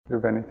you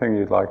have anything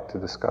you'd like to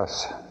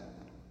discuss?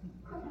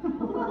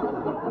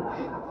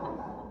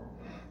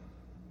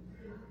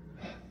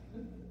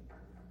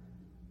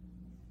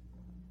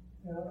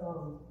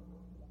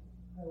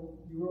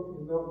 You wrote me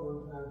a note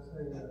one time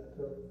saying that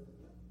this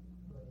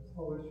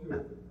whole issue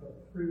of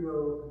free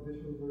will,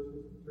 conditioned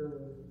versus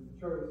determinism and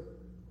choice,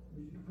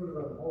 you should put it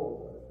on hold.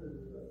 I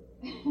figured that.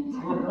 We're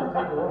going to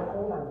take a rough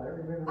hold on that.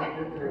 Remember we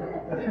did there.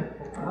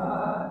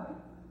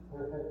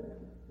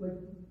 Like,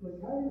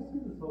 how do you see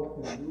this whole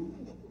thing?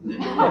 You make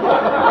the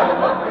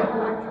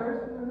right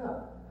choice or not?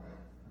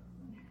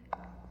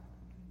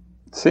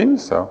 Seems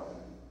so.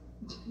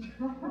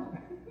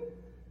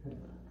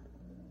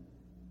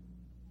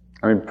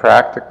 I mean,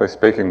 practically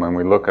speaking, when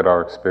we look at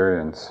our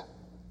experience,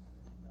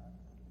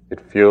 it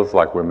feels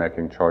like we're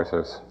making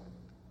choices.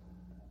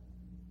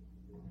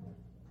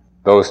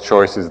 Those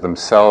choices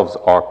themselves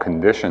are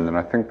conditioned, and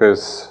I think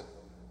there's,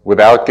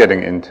 without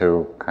getting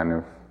into kind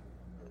of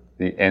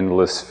the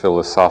endless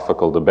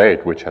philosophical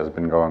debate which has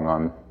been going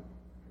on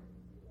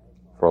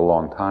for a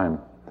long time,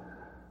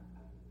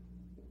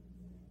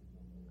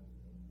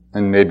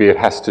 and maybe it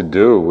has to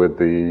do with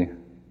the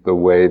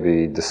way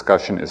the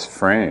discussion is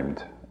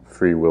framed.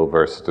 Free will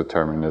versus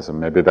determinism.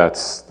 Maybe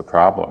that's the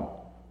problem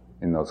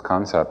in those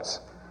concepts.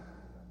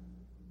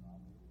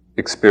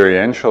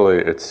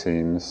 Experientially, it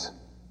seems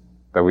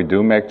that we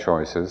do make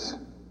choices,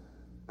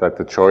 that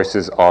the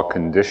choices are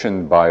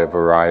conditioned by a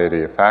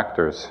variety of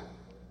factors.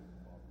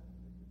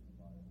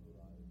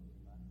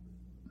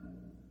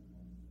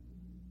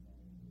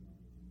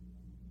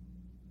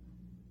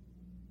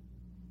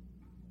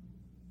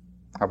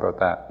 How about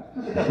that?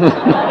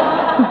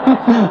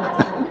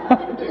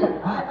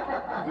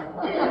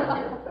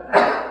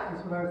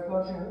 When I was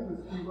talking, I think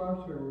with Steve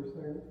Armstrong, we were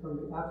saying that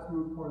from the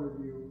absolute point of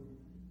view,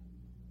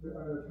 there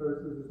are no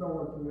choices. There's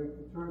no one to make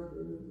the choice.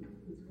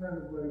 It's kind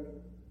of like,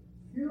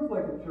 feels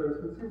like a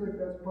choice, but it seems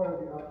like that's part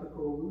of the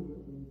optical illusion.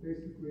 I mean,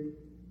 basically,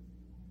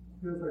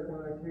 it feels like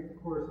when I take a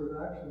course of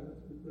action,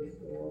 it's because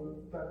all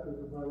the factors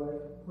of my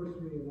life push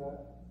me in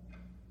that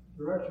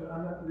direction.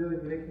 I'm not really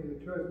making the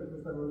choice,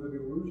 because I'm under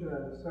the illusion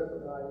I'm a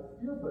separate I. It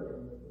feels like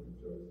I'm making the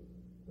choice.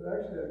 But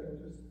actually, I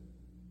can just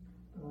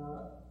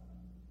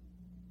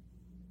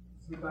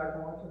sit back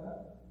and watch it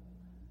happen.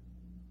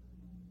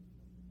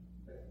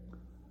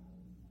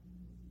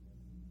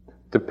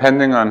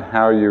 Depending on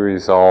how you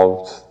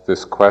resolved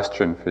this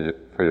question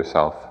for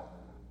yourself,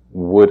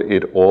 would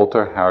it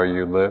alter how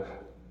you live?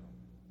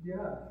 Yeah,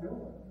 I feel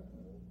like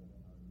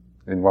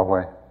it. In what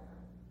way? I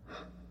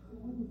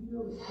wouldn't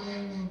feel the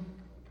same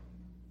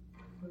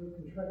sort of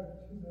contraction.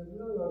 I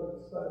really ought to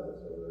decide this.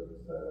 I really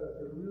decided I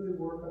could really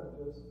work on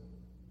just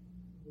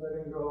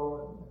letting go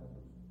and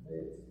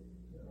hey, it's,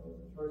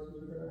 choices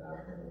are going to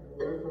happen,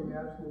 away from the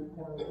absolute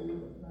point of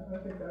view.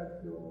 I think I'd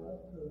feel a lot,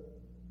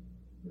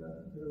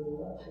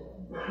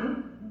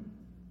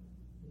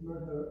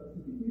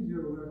 it'd be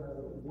easier to learn how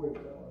to wait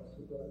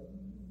balance.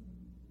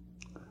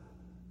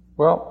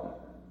 Well,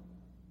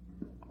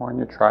 why don't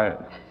you try it?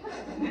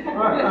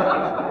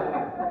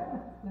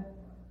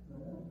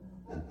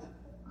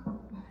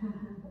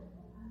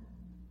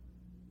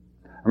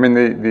 I mean,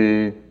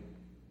 the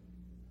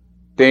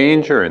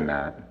danger in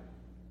that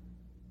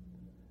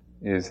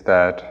is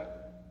that,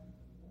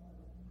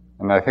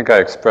 and I think I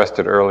expressed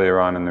it earlier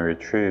on in the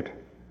retreat,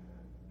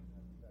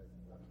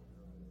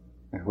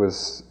 it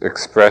was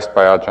expressed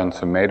by Ajahn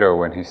Sumedho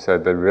when he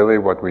said that really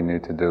what we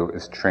need to do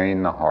is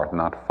train the heart,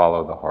 not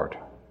follow the heart.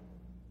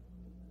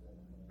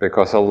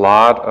 Because a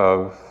lot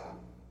of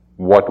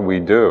what we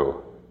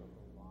do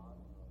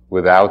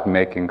without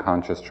making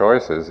conscious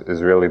choices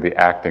is really the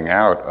acting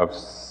out of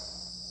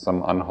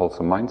some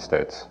unwholesome mind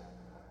states.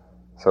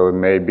 So it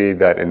may be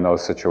that in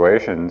those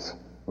situations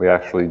we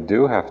actually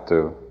do have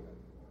to,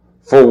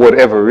 for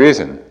whatever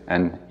reason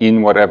and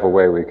in whatever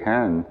way we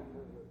can,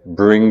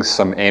 bring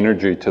some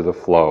energy to the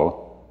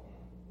flow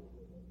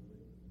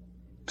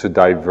to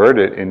divert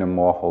it in a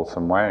more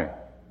wholesome way.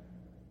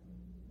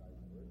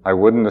 I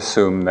wouldn't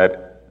assume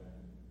that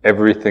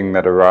everything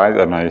that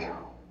arises, and I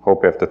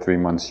hope after 3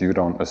 months you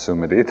don't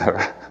assume it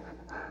either,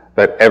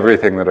 that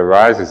everything that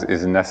arises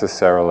is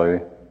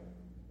necessarily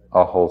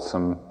a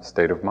wholesome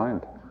state of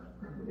mind.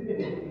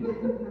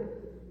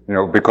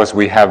 Because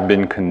we have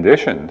been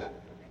conditioned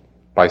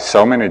by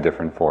so many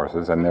different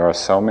forces, and there are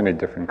so many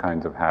different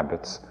kinds of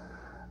habits.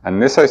 And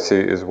this I see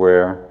is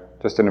where,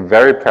 just in a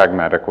very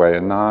pragmatic way,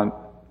 and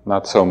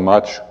not so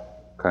much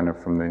kind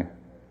of from the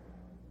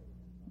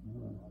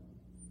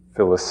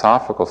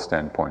philosophical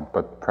standpoint,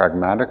 but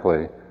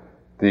pragmatically,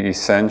 the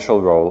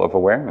essential role of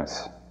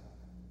awareness.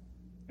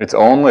 It's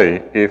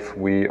only if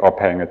we are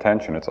paying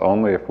attention, it's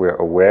only if we're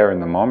aware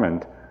in the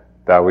moment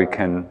that we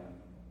can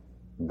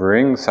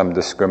bring some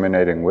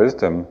discriminating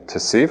wisdom to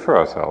see for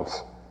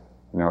ourselves.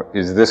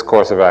 Is this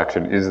course of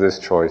action, is this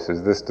choice,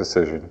 is this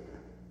decision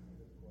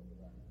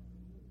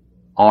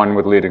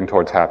onward leading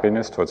towards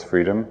happiness, towards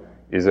freedom?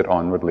 Is it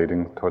onward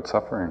leading towards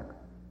suffering?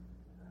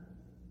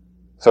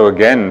 So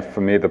again,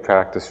 for me, the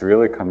practice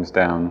really comes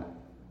down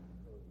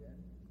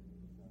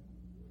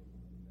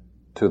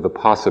to the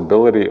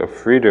possibility of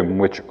freedom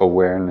which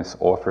awareness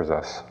offers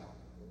us.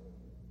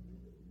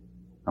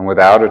 And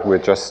without it, we're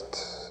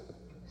just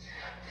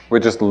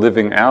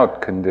living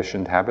out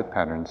conditioned habit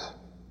patterns.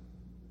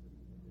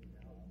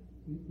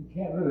 You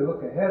can't really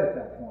look ahead at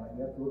that point.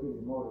 You have to look at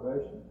your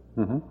motivation.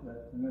 Mm-hmm.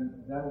 And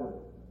then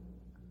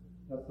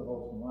that's the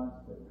wholesome mind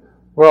state.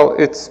 Well,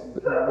 You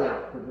can't really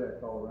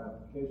predict all around.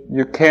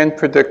 you can't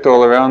predict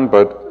all around,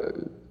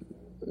 but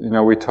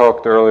we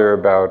talked earlier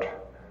about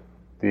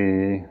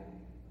the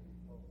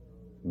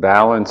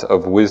balance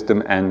of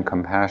wisdom and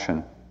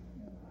compassion.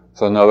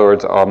 So in other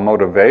words, our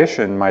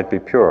motivation might be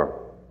pure.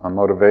 Our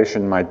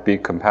motivation might be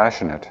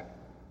compassionate.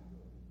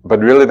 But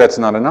really that's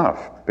not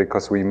enough,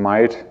 because we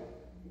might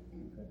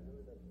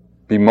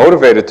be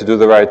motivated to do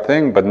the right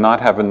thing, but not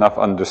have enough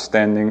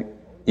understanding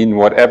in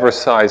whatever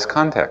size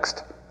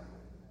context.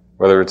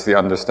 Whether it's the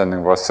understanding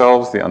of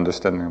ourselves, the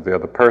understanding of the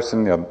other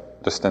person, the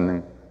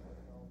understanding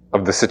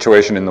of the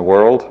situation in the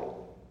world.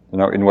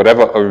 In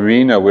whatever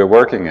arena we're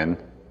working in,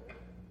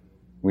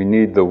 we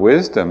need the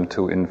wisdom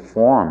to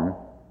inform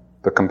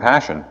the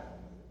compassion.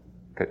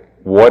 Okay.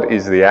 What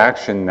is the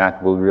action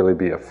that will really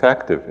be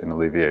effective in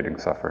alleviating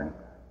suffering?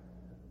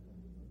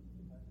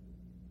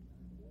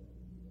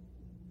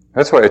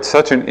 That's why it's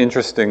such an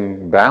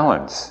interesting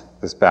balance,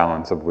 this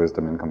balance of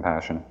wisdom and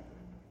compassion.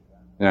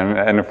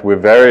 And if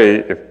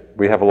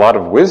we have a lot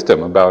of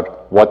wisdom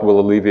about what will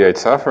alleviate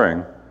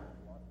suffering,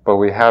 but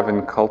we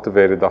haven't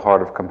cultivated the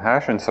heart of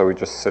compassion, so we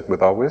just sit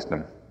with our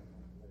wisdom.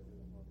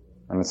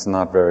 And it's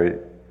not very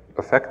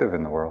effective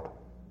in the world.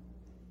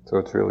 So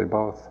it's really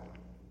both.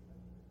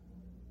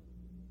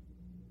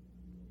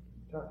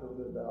 You talked a little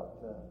bit about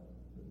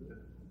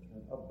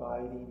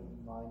abiding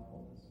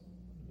mindfulness.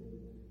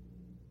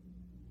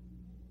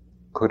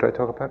 Could I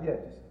talk about it?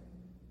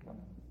 Yeah,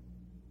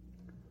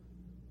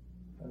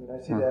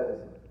 I see that as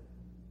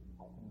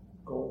a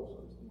goal,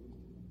 so to speak.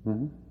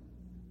 Mm-hmm.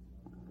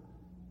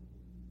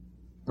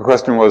 The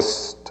question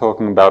was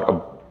talking about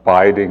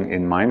abiding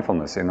in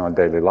mindfulness in our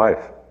daily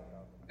life.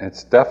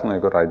 It's definitely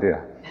a good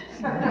idea.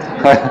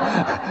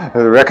 I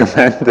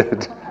recommend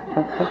it.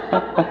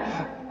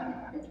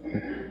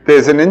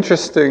 There's an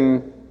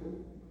interesting,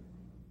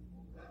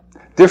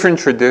 different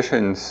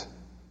traditions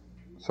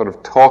sort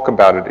of talk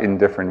about it in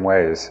different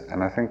ways,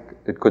 and I think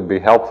it could be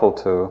helpful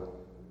to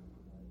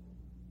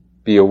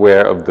be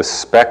aware of the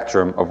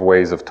spectrum of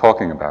ways of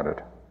talking about it.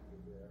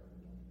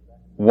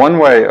 One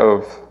way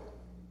of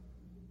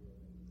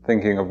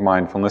thinking of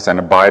mindfulness and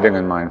abiding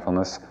in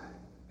mindfulness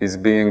is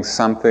being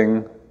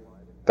something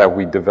that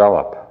we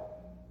develop.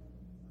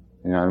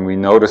 And we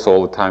notice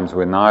all the times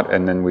we're not,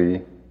 and then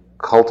we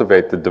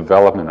cultivate the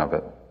development of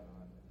it.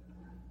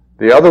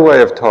 The other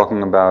way of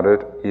talking about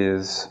it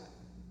is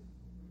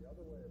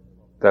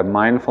that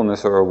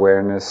mindfulness or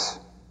awareness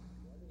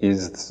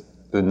is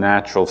the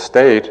natural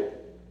state,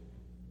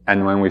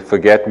 and when we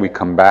forget, we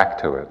come back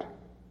to it.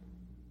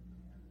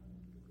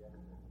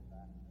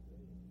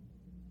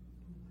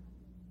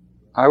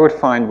 I would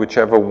find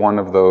whichever one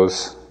of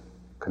those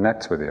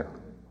connects with you.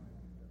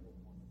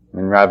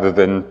 Rather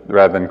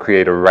than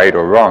create a right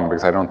or wrong,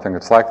 because I don't think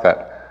it's like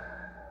that.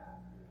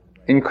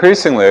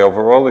 Increasingly,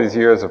 over all these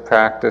years of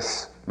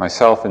practice,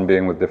 myself in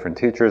being with different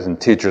teachers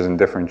and teachers in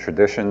different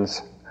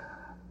traditions,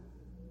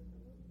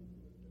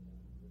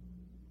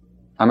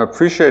 I'm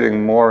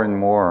appreciating more and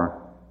more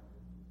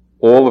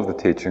all of the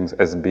teachings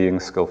as being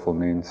skillful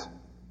means.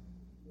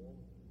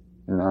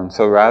 And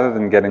so rather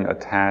than getting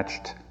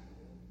attached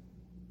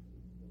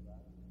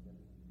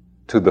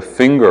to the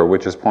finger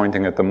which is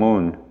pointing at the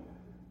moon,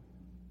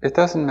 it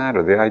doesn't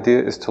matter. The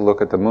idea is to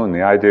look at the moon.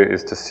 The idea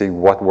is to see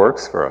what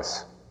works for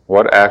us,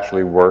 what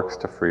actually works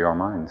to free our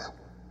minds.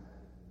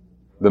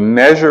 The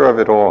measure of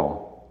it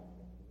all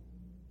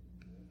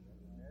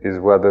is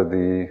whether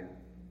the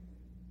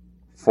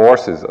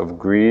forces of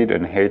greed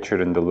and hatred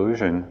and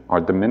delusion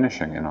are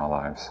diminishing in our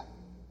lives,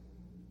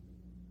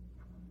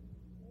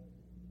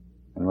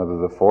 and whether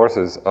the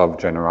forces of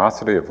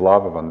generosity, of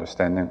love, of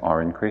understanding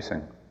are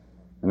increasing.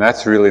 And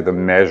that's really the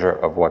measure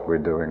of what we're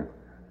doing.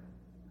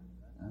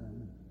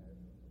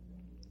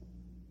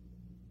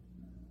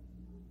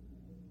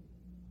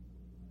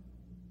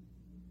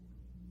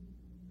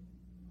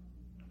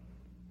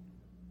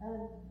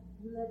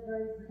 You led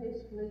very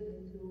gracefully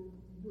into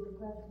a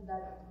question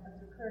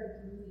that's occurring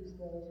to me these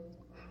days.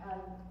 I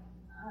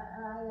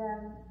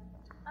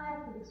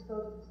have been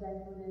exposed to Zen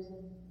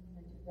Buddhism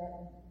and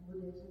Tibetan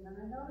Buddhism, and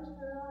I noticed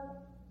there are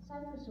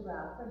centers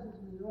around. For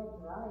instance, in New York,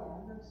 where I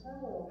am, there are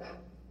several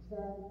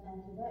Zen and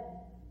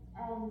Tibetan,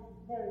 and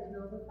there is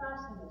no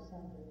Vipassana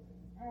center.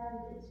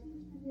 And it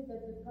seems to me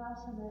that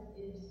Vipassana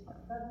is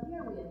not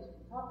nearly as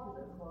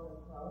popular,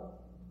 quote unquote,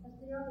 as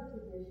the other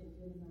traditions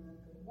in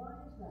America. Why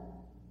is that?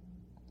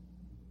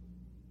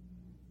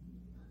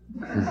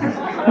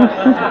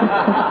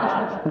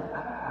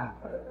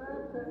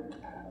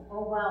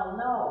 Oh, well,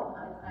 no.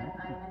 I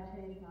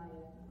changed my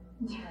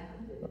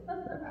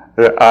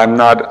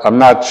I'm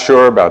not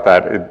sure about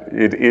that.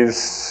 It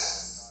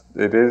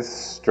is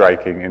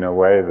striking in a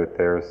way that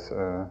there's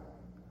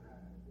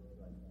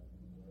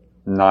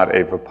not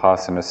a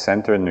Vipassana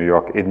center in New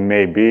York. It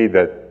may be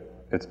that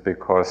it's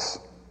because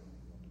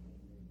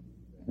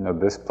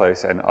this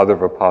place and other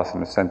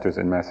Vipassana centers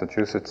in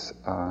Massachusetts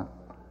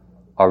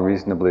are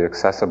reasonably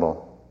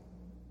accessible.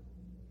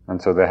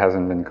 And so there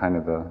hasn't been kind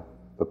of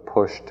the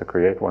push to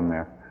create one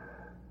there.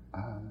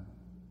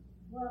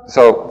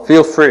 So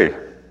feel free.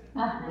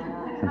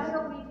 I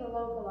don't need to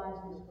localize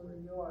this for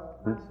New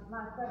York.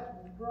 My question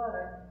is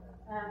broader.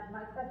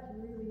 My question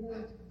really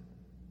means,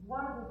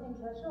 one of the things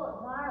I so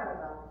admire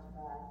about this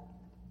path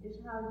is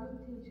how you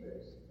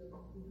teachers, the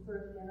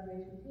first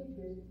generation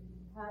teachers,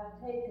 have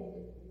taken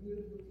the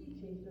beautiful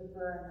teachings of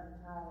Burma and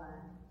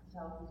Thailand,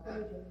 Southeast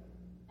Asia,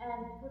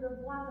 and put a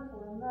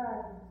wonderful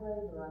American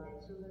flavor on it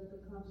so that it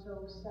becomes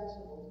so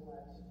accessible to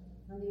us.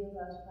 Many of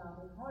us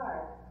found it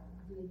hard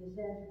to be the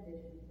Zen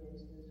tradition, for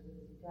instance, with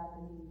the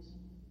Japanese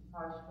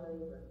harsh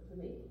flavor, to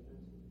me,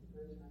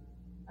 personally.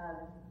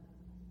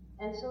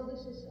 And so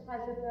this has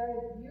a very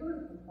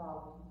beautiful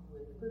quality to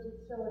it, because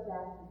it's so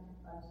adapted to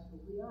us who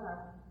we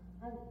are.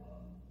 And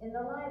in the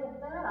light of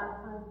that, I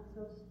find it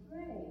so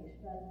strange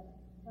that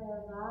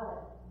Theravada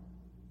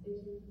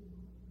isn't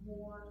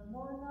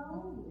more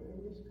known here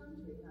in this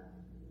country.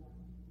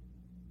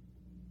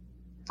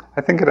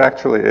 I think it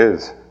actually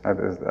is.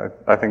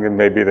 I think it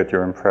may be that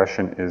your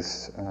impression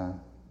is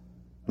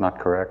not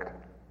correct.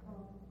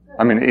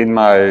 I mean,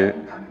 I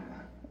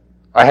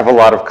have a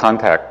lot of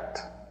contact,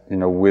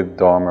 with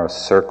Dharma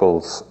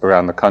circles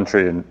around the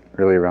country and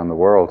really around the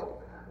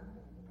world.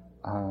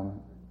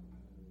 And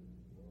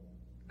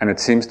it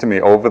seems to me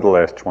over the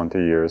last 20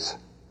 years,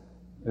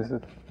 is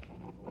it?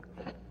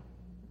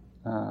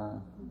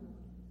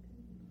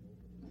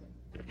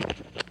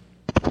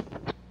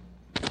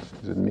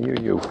 Is it me or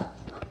you?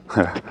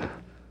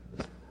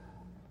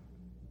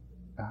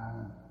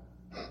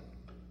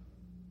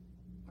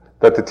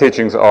 That the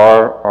teachings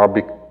are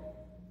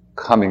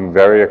becoming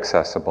very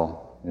accessible,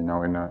 in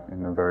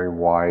a very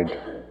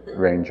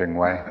wide-ranging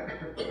way.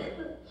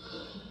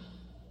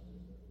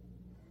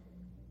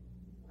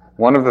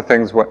 One of the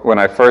things, when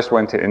I first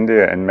went to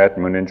India and met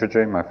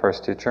Munindraji, my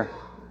first teacher,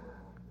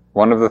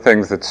 one of the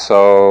things that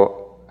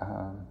so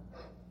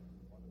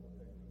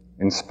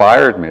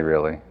inspired me,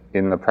 really,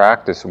 in the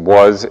practice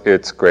was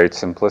its great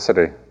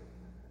simplicity.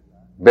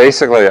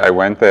 Basically, I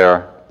went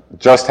there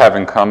just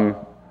having come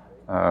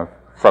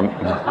from...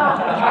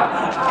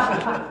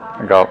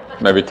 I'll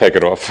maybe take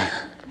it off.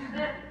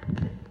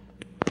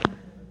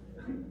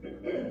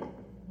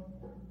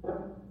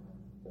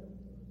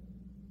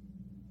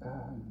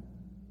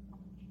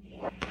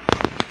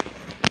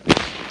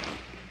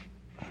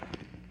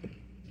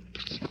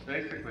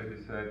 Basically, he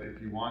said,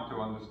 if you want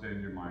to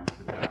understand your mind,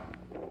 sit down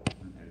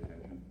and pay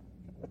attention.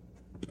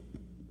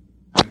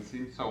 And it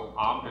seemed so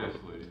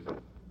obviously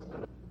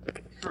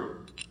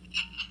true,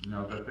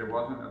 that there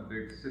wasn't a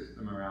big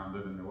system around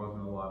it and there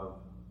wasn't a lot of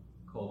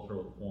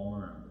cultural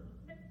form around it.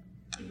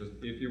 It just,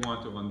 if you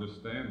want to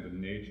understand the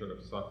nature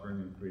of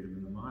suffering and freedom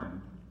in the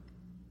mind,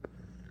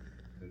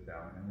 sit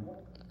down and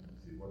look,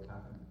 see what's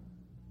happening.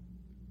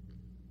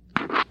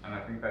 And I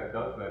think that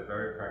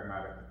very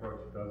pragmatic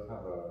approach does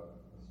have a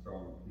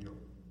strong appeal in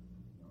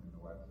the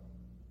West.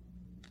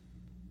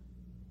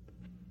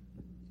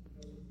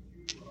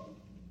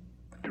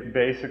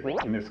 Basically,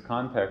 in this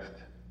context,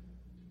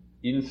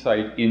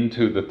 insight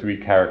into the three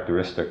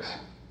characteristics.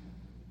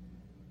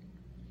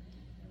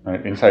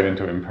 Right? Insight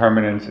into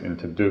impermanence,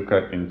 into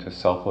dukkha, into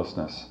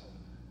selflessness.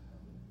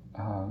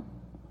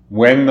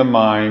 When the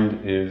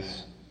mind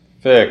is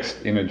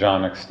fixed in a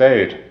jhanic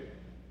state,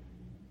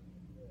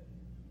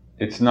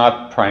 it's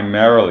not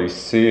primarily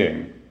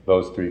seeing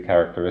those three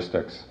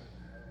characteristics.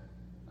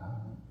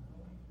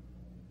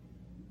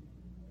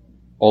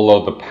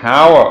 Although the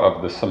power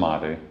of the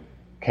samadhi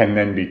can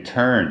then be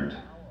turned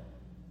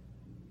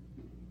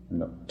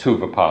to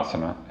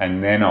vipassana,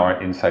 and then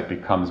our insight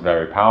becomes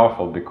very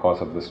powerful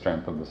because of the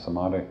strength of the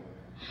samadhi.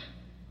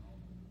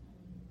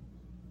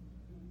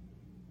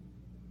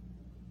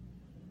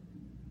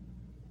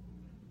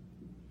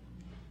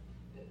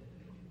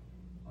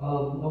 I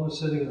was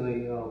sitting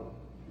in the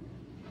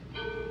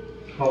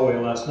hallway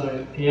last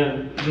night,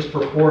 and just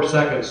for 4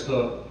 seconds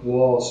the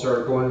walls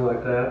started going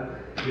like that.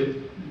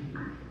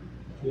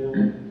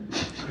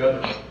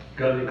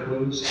 Got any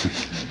clues?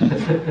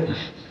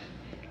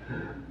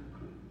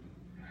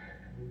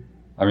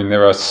 I mean,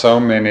 there are so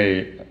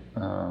many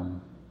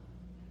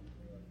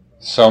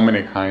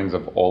kinds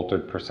of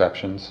altered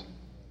perceptions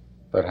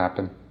that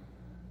happen.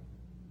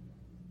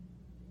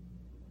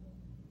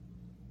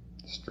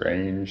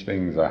 Strange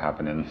things are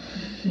happening.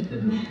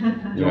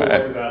 Don't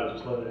worry about it,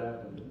 just let it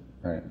happen.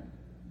 Right.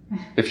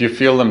 If you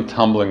feel them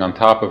tumbling on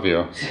top of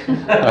you,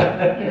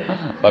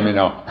 let me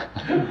know.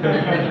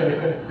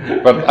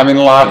 But I mean,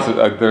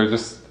 they're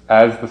just,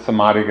 as the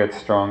samadhi gets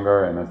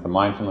stronger and as the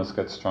mindfulness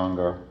gets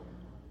stronger,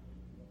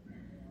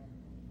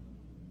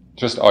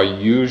 just our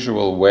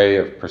usual way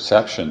of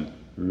perception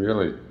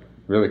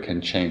really can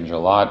change a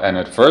lot. And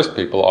at first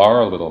people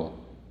are a little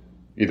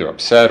either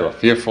upset or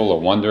fearful or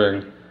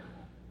wondering.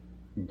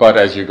 But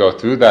as you go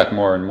through that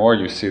more and more,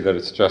 you see that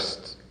it's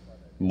just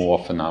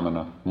more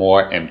phenomena,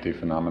 more empty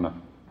phenomena.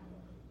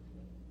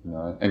 You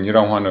know, and you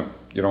don't want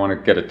to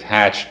get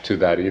attached to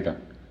that either.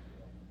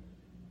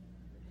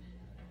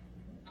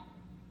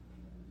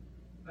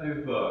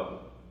 I've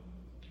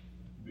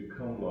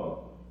become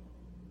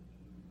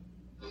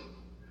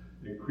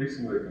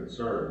increasingly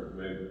concerned.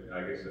 Maybe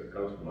I guess it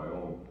comes from my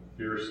own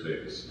fear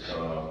states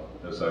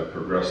as I've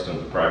progressed in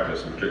the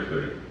practice,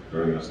 particularly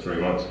during this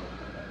 3 months.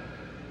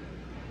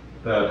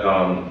 That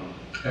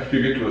after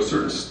you get to a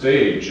certain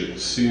stage, it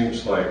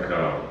seems like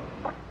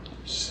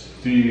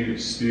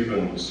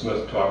Stephen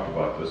Smith talked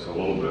about this a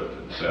little bit.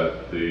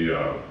 That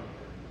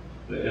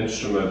the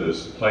instrument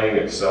is playing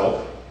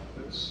itself.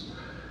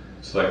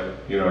 It's like,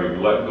 you know, you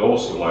let go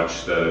so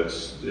much that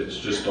it's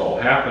just all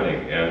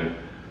happening. And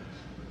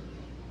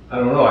I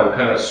don't know, I'm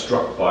kind of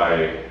struck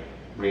by, I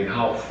mean,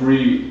 how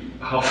free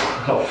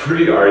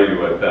are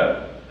you at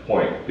that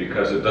point?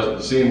 Because it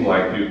doesn't seem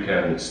like you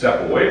can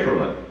step away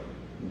from it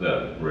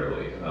then,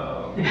 really.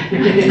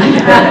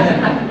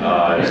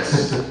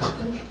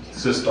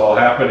 It's just all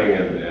happening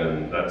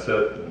and that's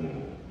it.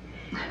 And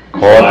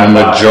Caught in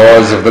the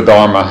jaws of the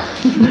Dharma.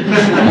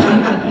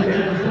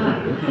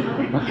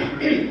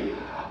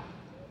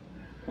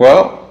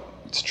 Well,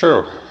 it's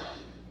true.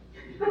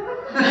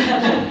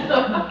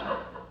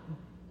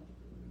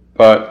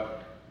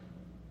 But,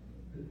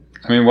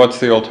 I mean, what's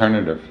the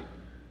alternative?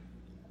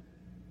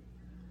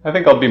 I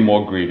think I'll be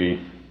more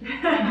greedy.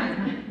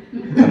 I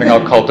think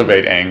I'll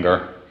cultivate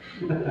anger.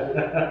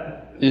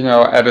 You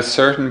know, at a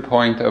certain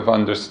point of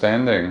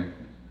understanding,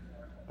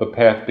 the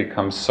path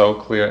becomes so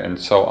clear and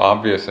so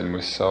obvious, and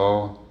we're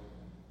so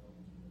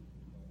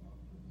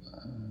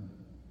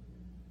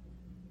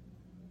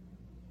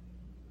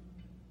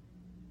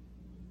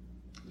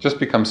just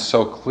becomes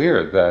so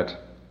clear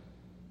that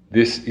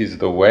this is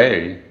the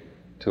way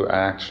to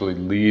actually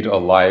lead a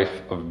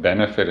life of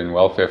benefit and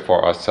welfare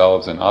for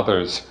ourselves and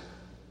others.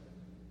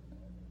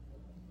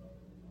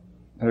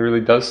 It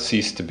really does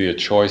cease to be a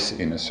choice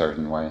in a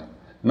certain way.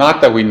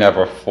 Not that we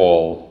never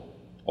fall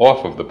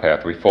off of the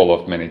path, we fall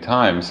off many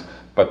times,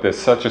 but there's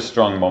such a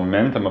strong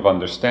momentum of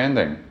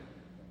understanding,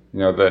 you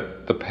know,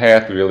 that the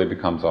path really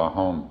becomes our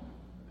home.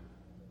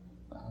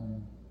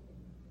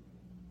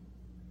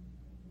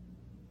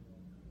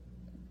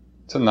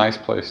 It's a nice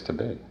place to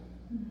be.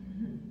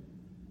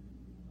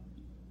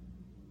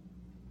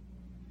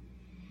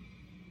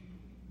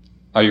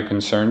 Are you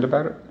concerned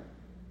about it?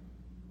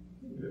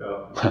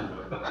 Yeah.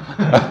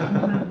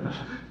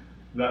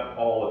 Not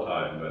all the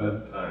time, but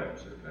at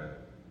times it kind of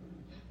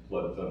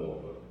floods in a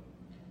little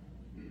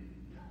bit.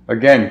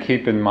 Again,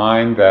 keep in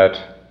mind that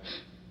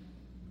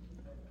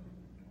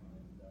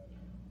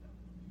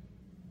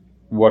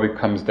what it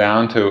comes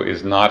down to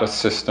is not a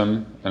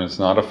system, and it's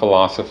not a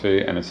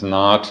philosophy, and it's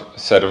not a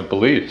set of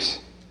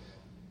beliefs.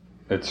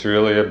 It's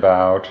really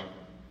about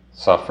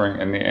suffering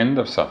and the end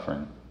of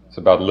suffering. It's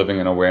about living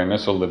in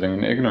awareness or living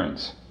in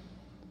ignorance.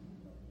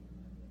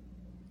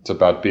 It's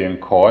about being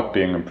caught,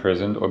 being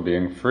imprisoned, or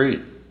being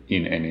free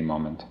in any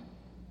moment.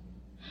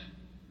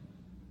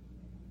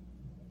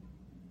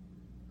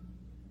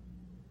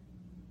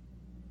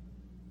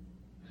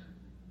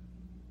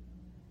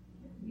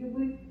 We've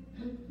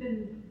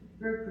been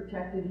very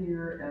protected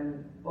here,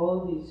 and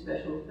all of these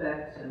special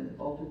effects and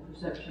altered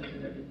perceptions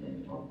and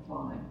everything are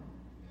fine.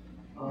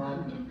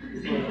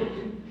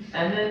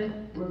 And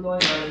then we're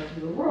going out into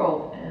the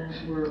world, and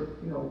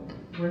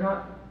we're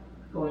not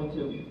going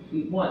to.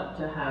 We want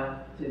to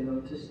have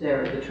to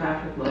stare at the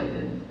traffic light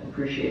and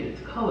appreciate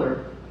its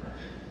color.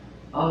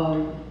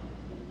 And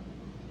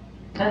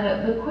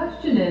the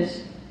question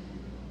is,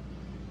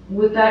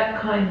 with that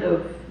kind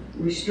of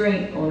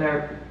restraint on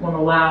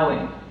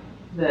allowing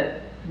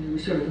that we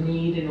sort of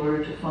need in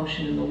order to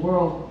function in the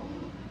world,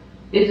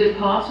 is it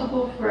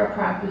possible for our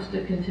practice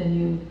to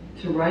continue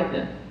to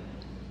ripen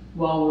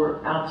while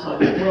we're outside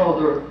the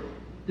world, or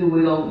do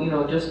we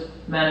just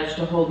manage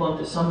to hold on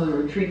to some of the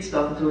retreat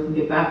stuff until we can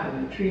get back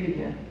and retreat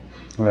again?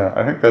 Yeah,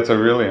 I think that's a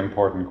really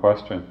important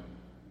question.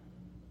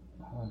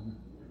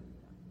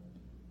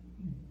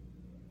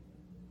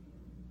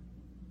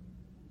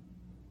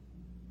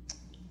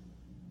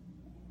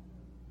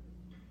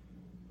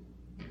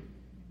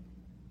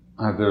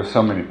 There are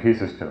so many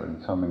pieces to it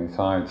and so many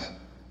sides.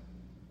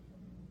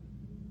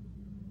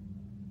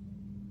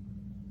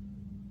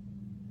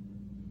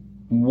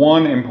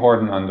 One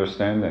important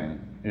understanding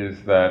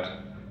is that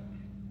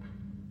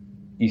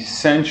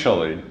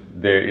essentially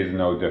there is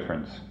no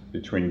difference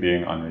between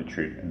being on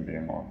retreat and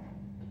being off.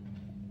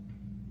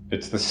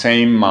 It's the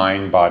same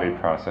mind-body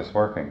process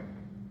working.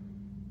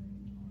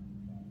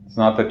 It's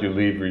not that you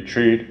leave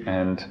retreat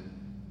and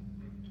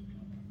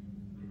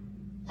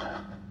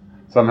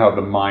somehow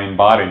the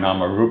mind-body,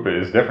 nama-rupa,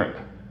 is different.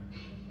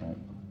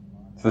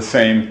 It's the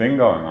same thing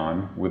going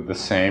on with the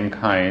same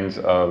kinds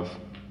of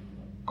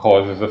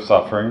causes of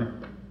suffering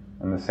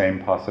and the same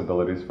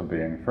possibilities for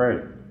being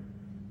free.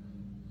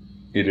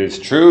 It is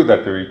true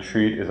that the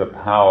retreat is a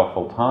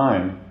powerful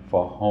time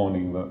for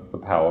honing the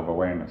power of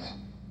awareness,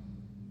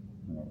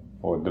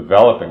 for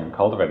developing and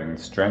cultivating and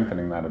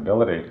strengthening that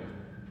ability.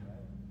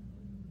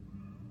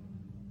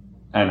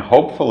 And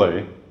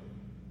hopefully,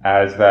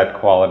 as that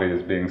quality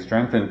is being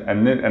strengthened,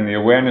 and the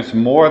awareness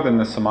more than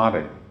the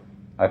samadhi,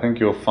 I think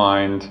you'll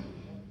find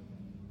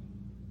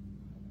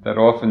that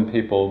often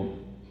people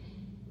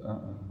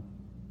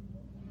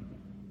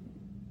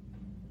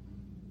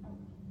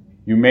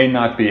you may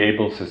not be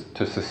able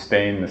to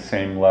sustain the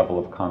same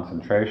level of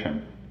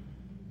concentration,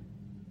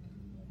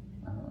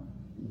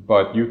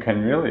 but you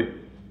can really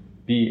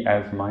be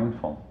as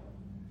mindful.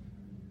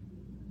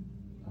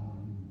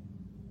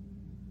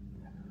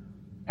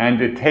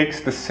 And it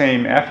takes the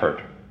same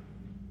effort.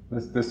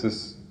 This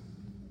is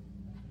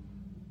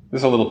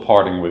a little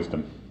parting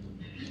wisdom.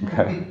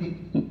 Okay?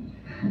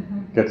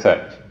 Get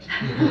set.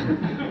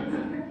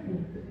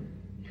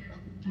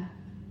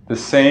 The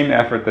same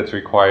effort that's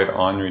required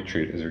on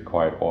retreat is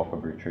required off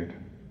of retreat.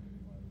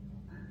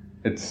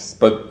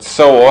 But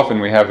so often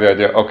we have the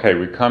idea, okay,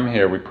 we come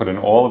here, we put in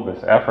all of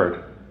this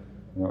effort,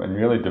 and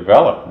really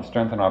develop and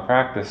strengthen our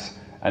practice,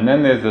 and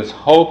then there's this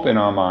hope in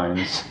our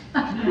minds,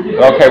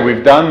 okay,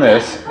 we've done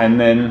this, and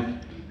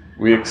then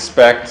we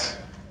expect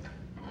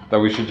that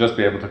we should just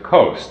be able to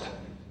coast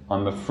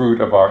on the fruit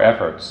of our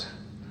efforts.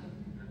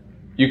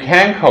 You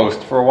can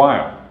coast for a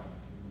while,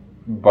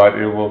 but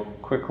it will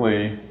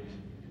quickly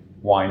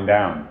wind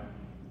down.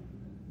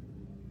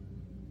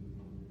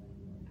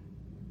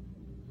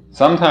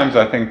 Sometimes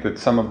I think that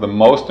some of the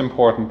most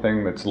important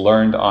thing that's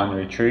learned on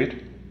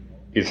retreat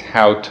is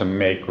how to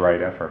make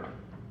right effort.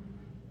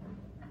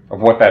 Of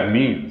what that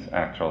means,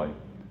 actually.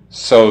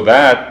 So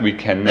that we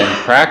can then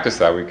practice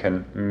that, we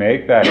can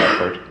make that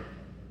effort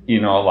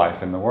in our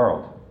life in the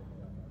world.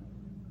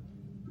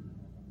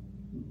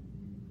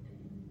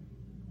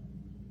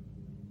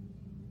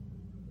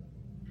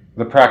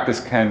 The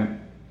practice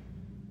can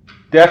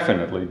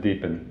definitely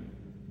deepen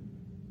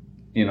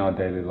in our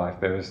daily life.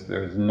 There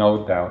is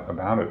no doubt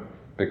about it.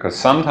 Because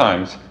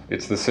sometimes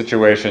it's the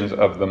situations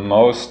of the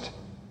most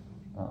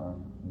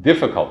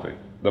difficulty,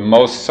 the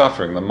most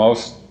suffering,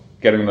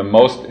 getting the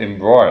most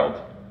embroiled.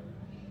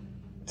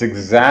 It's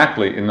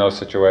exactly in those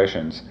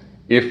situations,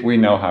 if we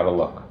know how to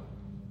look,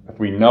 if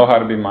we know how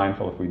to be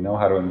mindful, if we know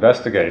how to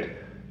investigate,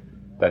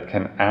 that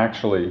can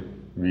actually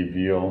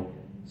reveal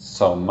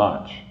so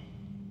much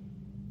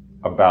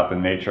about the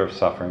nature of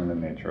suffering and the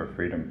nature of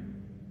freedom.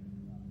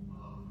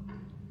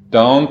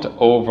 Don't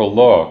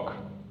overlook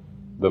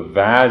the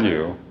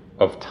value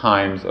of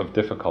times of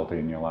difficulty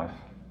in your life.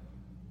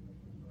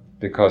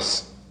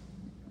 Because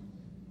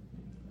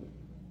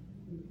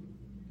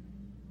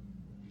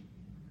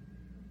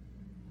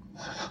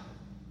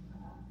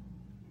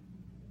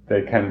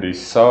they can be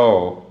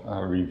so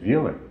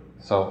revealing,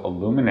 so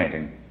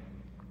illuminating.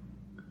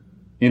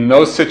 In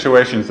those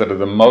situations that are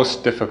the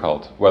most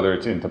difficult, whether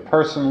it's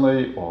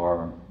interpersonally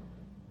or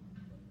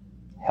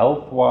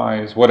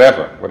health-wise,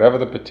 whatever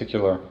the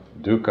particular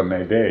dukkha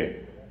may be,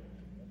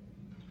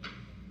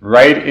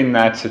 right in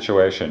that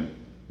situation,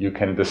 you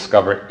can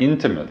discover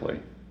intimately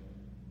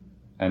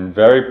and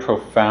very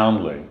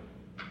profoundly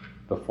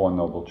the Four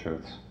Noble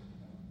Truths.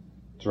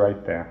 It's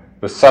right there.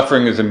 The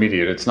suffering is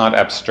immediate. It's not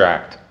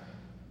abstract.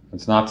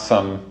 It's not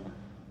some,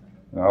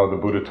 the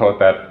Buddha taught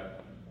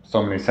that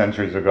so many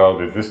centuries ago,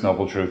 there's this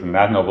noble truth and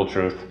that noble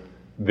truth.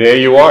 There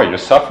you are, you're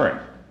suffering.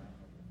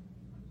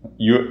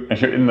 You're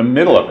in the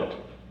middle of it.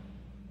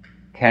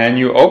 Can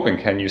you open?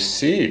 Can you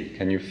see?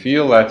 Can you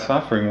feel that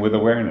suffering with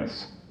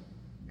awareness?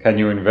 Can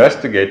you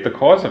investigate the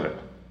cause of it?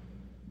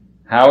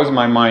 How is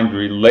my mind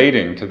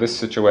relating to this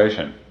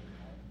situation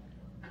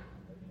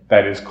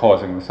that is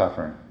causing the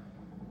suffering?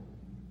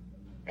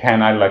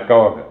 Can I let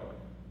go of it?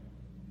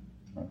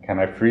 Can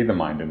I free the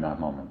mind in that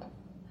moment?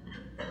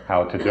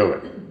 How to do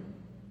it?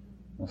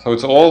 So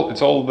it's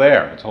all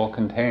there. It's all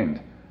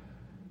contained.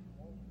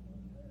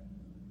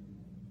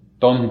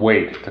 Don't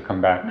wait to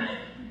come back,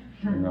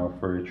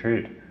 for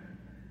retreat.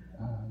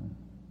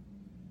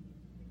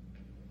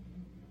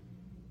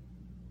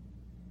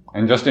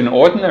 And just in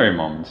ordinary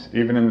moments,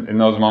 even in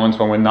those moments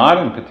when we're not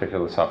in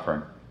particular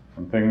suffering,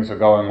 when things are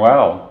going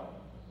well,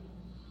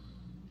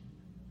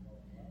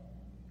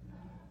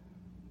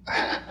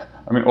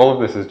 all of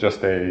this is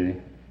just a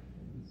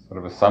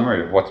sort of a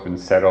summary of what's been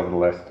said over the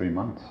last 3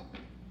 months.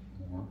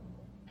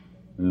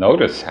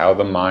 Notice how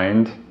the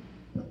mind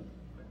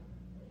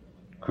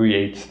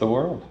creates the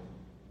world.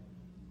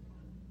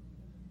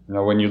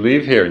 When you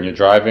leave here and you're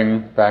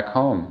driving back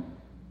home,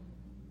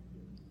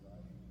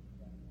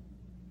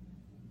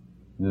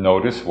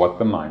 notice what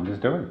the mind is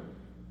doing.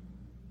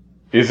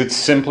 Is it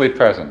simply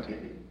present?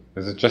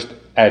 Is it just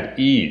at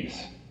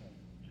ease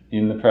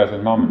in the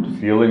present moment,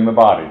 feeling the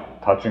body,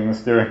 touching the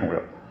steering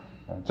wheel,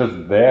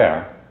 just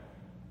there?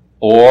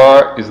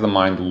 Or is the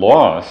mind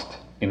lost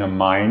in a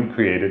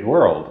mind-created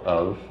world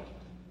of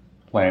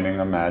planning,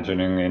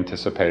 imagining,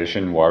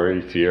 anticipation,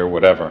 worry, fear,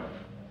 whatever?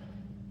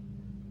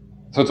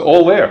 So it's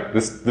all there.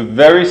 The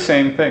very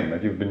same thing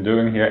that you've been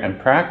doing here and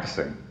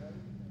practicing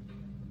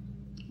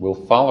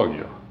will follow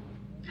you.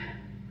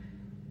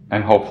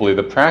 And hopefully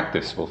the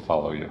practice will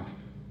follow you.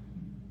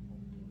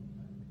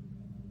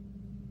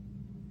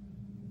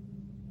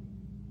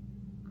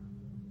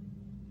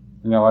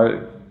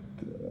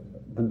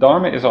 the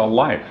Dharma is our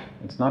life.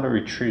 It's not a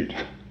retreat.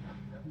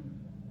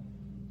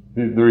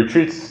 The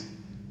retreats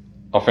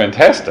are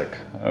fantastic,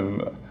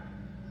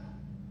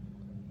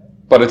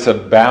 but it's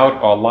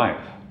about our life.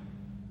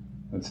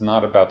 It's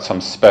not about some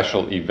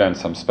special event,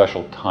 some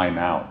special time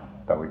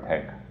out that we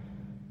take.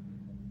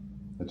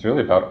 It's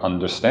really about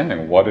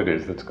understanding what it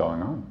is that's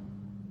going on.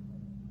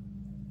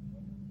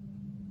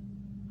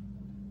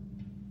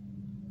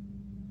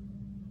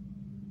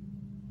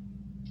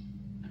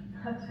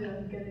 Actually,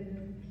 I'm getting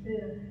it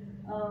clear.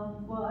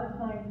 Well, I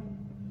find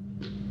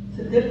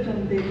the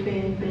difference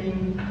between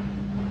being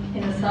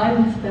in a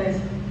silent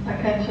space. I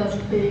can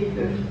just be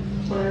with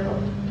whatever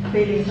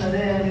feelings are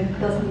there, and it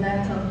doesn't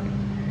matter.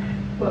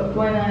 But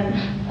when I'm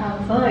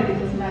outside, it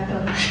doesn't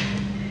matter.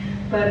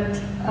 But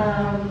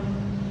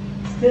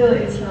still,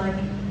 it's like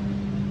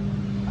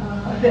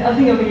I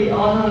think I really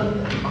honor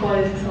the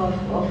qualities of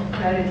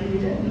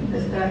gratitude and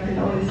respect and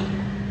all these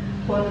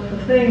wonderful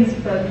things.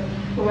 But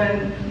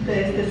when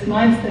there's this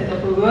mindset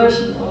of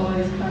aversion or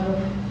this kind of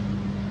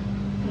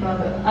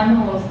rather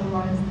unwholesome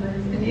mindset,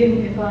 and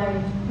even if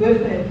I'm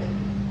with it,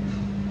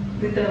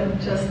 we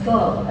don't just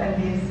stop,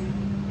 and these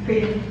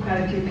feelings of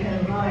gratitude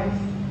can arise.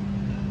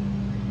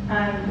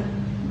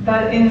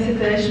 But in a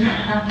situation where I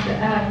have to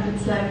act,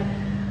 it's like,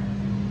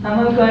 am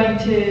I going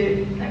to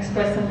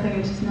express something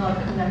which is not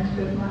connected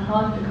with my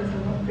heart because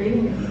I'm not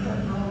feeling it at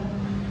that moment?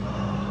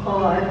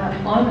 Or am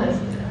I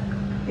honest?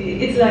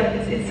 It's like,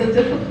 it's so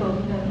difficult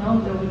at that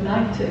moment. I would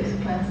like to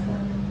express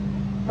that,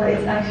 but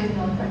it's actually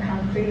not, I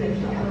can't feel it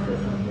because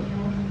there's something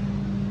else.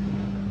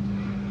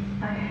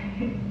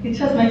 It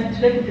just makes it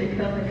tricky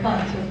because I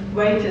can't just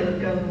wait till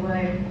it goes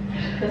away,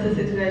 because the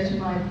situation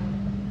might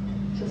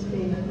just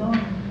be in the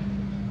moment.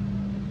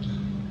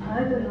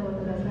 I don't know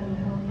whether that's any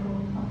helpful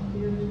after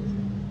you.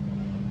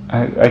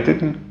 I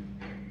didn't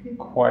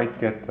quite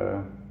get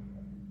the...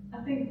 I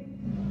think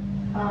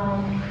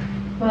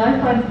when I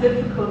find it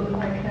difficult,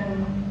 I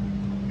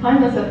can find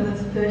myself in a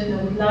situation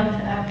I would like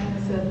to act in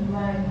a certain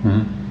way,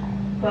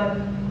 but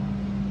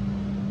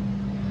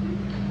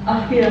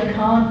I feel I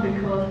can't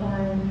because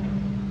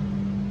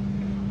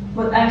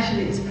what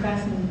actually is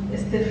present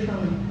is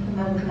different than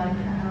I would like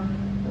to have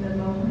at the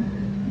moment.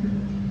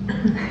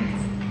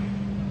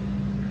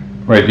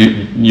 Right,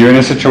 you're in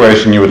a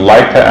situation you would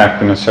like to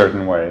act in a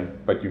certain way,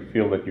 but you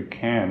feel that you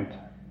can't.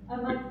 I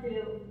might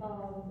feel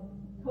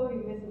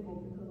totally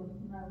miserable because of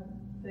my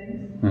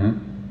things.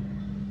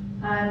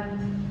 And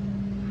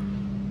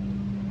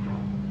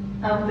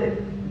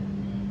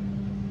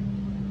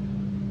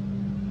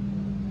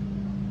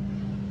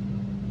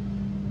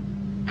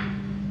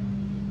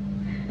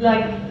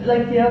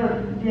like the other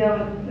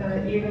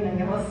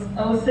evening, I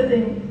was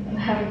sitting and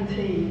having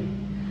tea.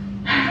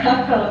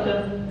 I felt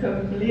just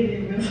completely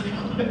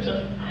miserable,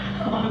 just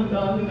on and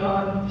on and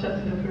on,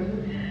 judging the food.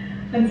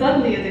 And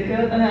suddenly it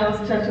occurred, and I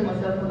was judging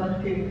myself for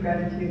not feeling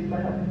gratitude by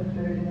having the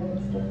food and all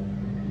that stuff.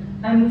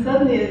 And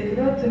suddenly it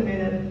occurred to me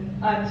that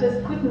I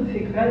just couldn't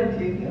feel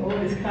gratitude in all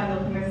this kind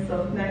of mix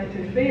of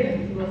negative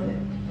feelings. It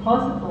wasn't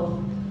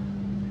possible.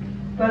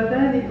 But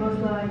then it was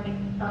like,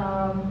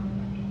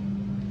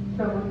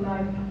 I would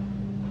like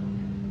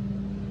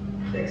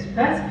to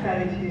express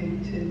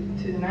gratitude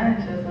to the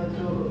managers or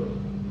to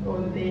all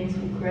the beings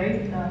who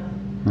created that.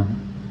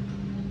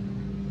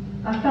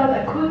 I felt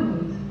I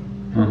couldn't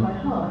from my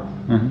heart.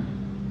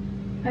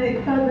 And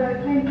it felt very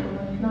painful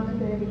not to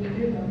be able to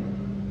do that.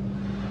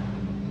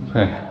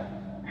 Okay.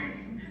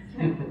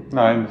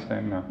 No, I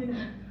understand now.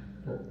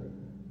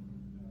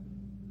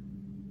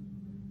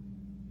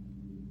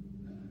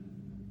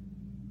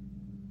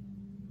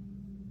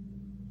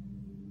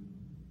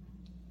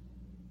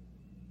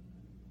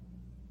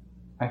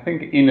 I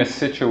think in a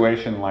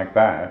situation like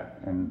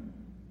that, and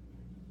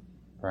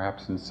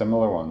perhaps in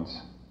similar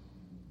ones,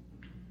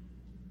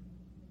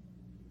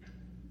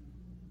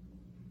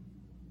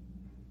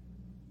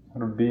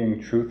 sort of being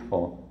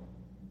truthful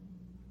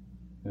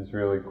is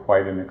really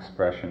quite an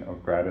expression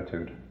of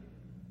gratitude.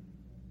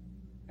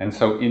 And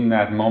so in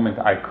that moment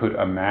I could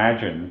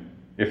imagine,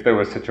 if there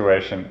was a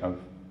situation of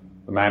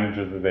the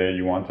managers are there,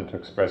 you wanted to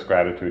express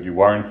gratitude, you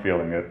weren't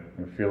feeling it,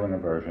 you're feeling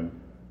aversion.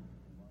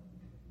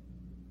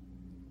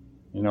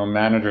 You know,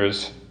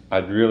 managers,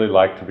 I'd really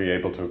like to be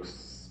able to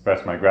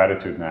express my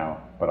gratitude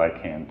now, but I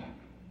can't,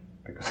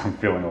 because I'm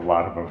feeling a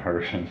lot of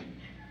aversion.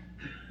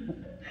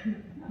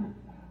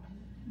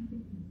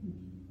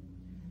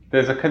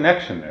 There's a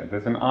connection there,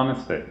 there's an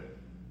honesty.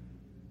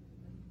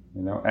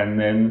 You know, and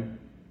then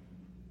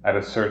at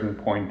a certain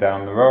point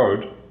down the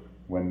road,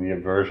 when the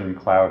aversion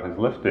cloud has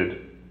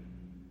lifted,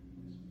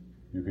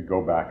 you could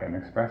go back and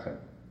express it.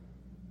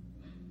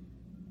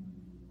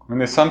 I mean,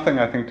 there's something,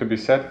 I think, to be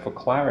said for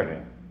clarity.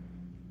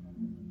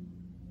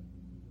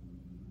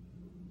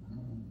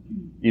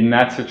 In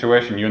that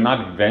situation, you're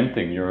not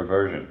venting your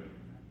aversion.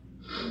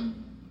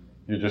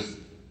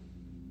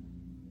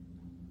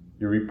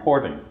 You're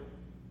reporting.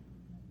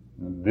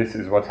 This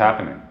is what's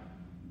happening.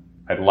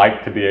 I'd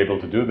like to be able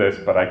to do this,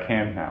 but I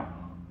can't now.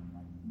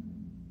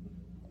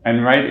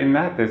 And right in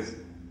that,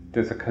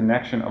 there's a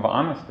connection of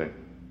honesty.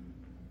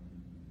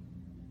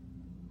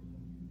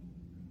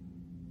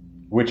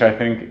 which I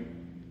think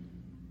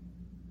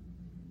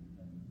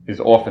is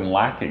often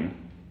lacking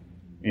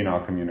in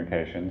our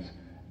communications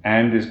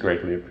and is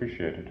greatly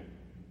appreciated.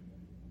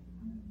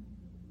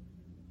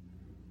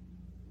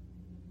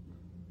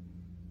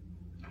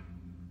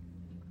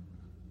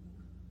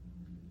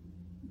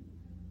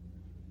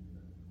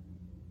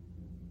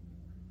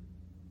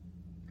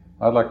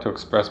 I'd like to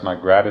express my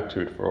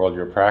gratitude for all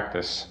your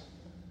practice,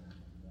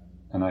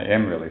 and I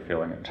am really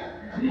feeling it.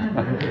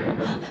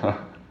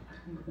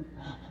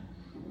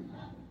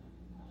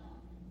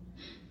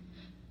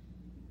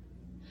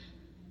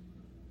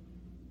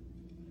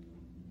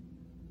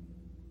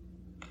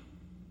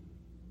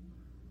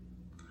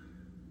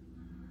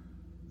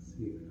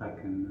 See if I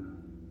can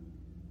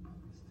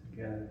put this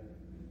together.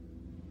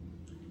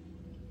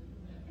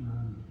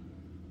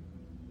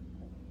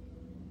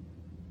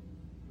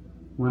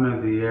 One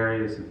of the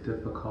areas of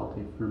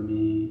difficulty for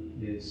me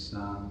is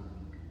how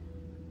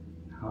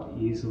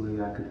easily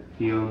I could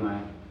feel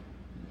my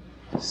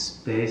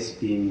space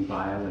being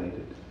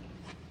violated,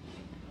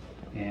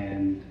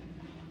 and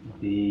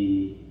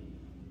the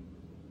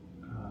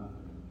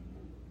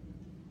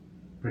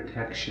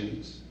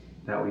protections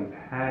that we've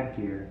had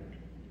here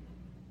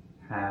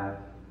have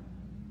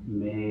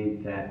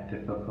made that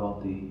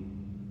difficulty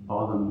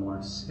all the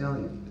more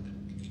salient.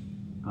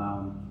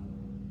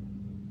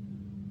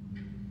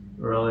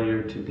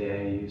 Earlier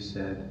today you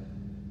said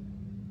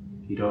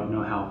you don't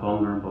know how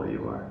vulnerable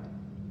you are.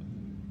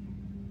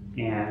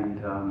 And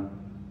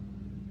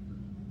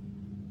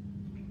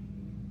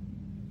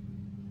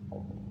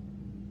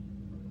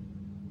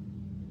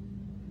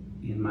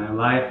in my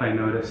life I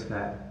noticed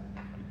that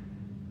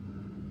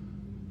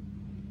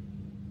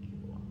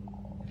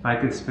if I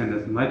could spend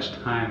as much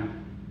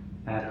time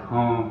at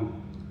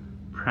home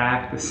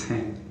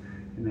practicing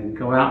and then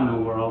go out in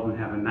the world and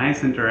have a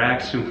nice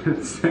interaction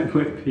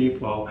with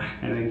people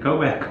and then go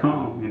back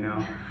home,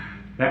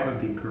 that would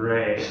be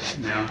great,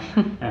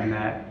 and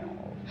that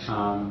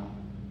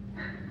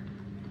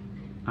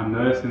I'm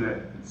noticing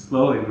that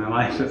slowly my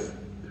life is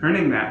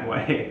turning that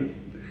way,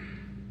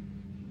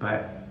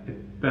 but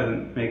it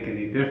doesn't make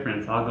any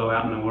difference. I'll go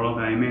out in the world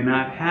and I may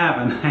not have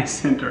a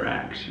nice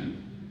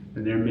interaction,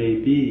 and there may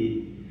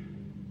be,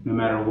 no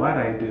matter what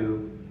I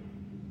do,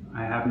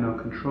 I have no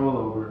control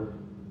over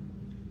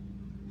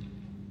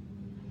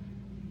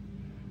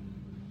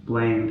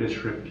blame,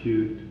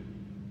 disrepute,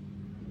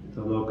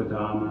 the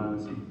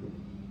lokadhammas.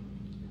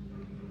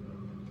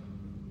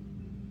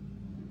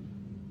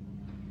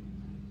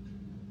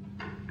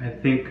 I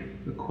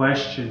think the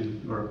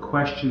question, or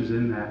questions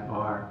in that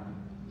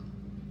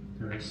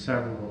there are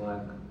several,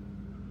 like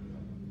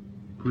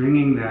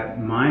bringing that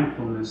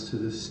mindfulness to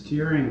the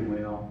steering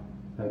wheel,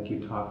 like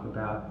you talked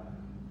about.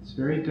 It's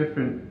very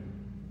different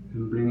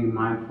than bringing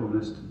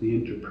mindfulness to the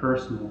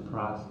interpersonal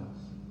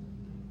process,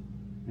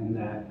 and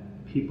that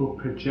people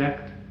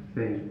project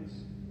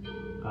things.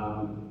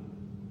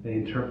 They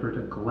interpret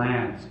a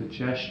glance, a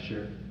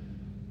gesture,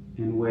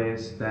 in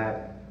ways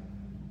that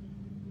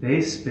they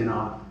spin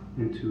off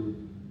into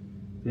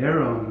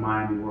their own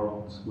mind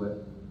worlds with.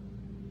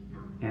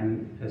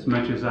 And as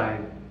much as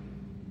I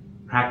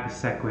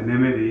practice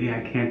equanimity,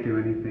 I can't do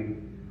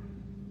anything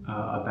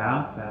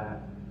about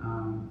that.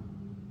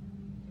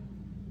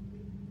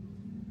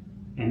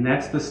 And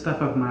that's the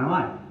stuff of my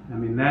life. I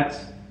mean, that's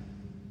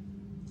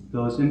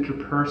those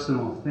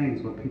interpersonal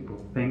things, what people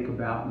think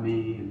about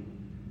me, and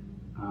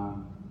I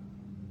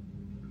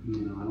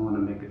don't want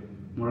to make it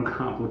more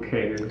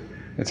complicated.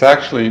 It's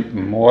actually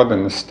more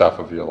than the stuff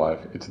of your life,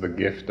 it's the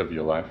gift of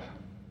your life.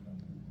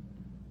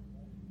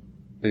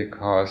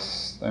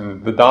 Because,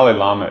 and the Dalai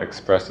Lama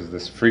expresses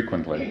this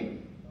frequently,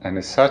 and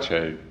it's such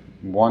a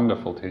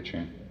wonderful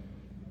teaching.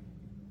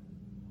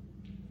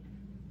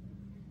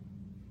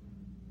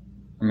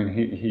 I mean,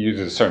 he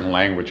uses a certain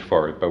language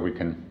for it, but we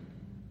can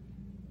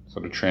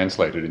sort of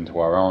translate it into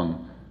our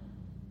own.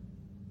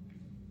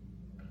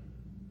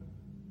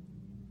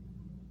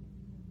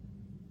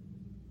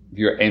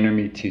 Your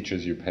enemy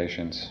teaches you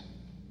patience.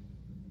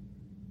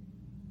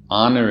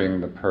 Honoring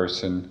the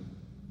person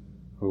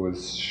who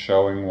is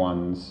showing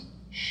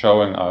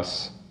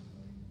us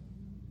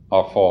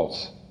our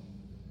faults.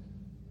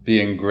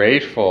 Being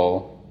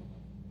grateful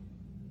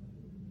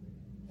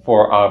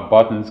for our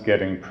buttons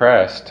getting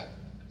pressed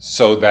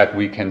so that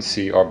we can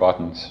see our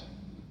buttons.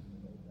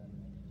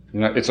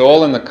 It's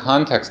all in the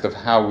context of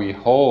how we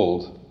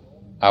hold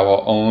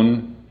our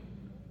own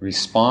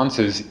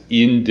responses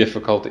in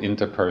difficult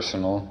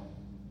interpersonal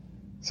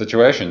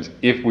situations.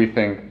 If we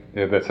think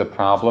that's a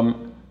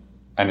problem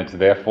and it's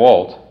their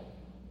fault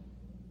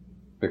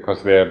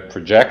because they're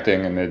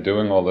projecting and they're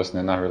doing all this and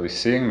they're not really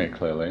seeing me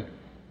clearly,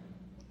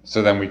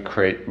 so then we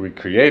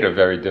create a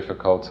very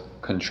difficult,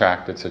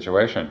 contracted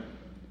situation.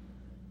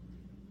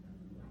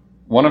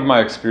 One of my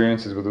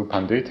experiences with U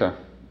Pandita,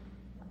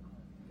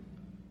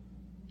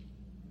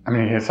 I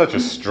mean, he has such a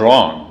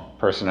strong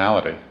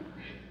personality,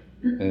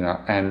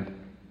 and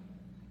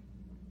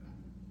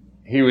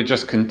he would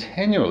just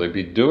continually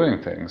be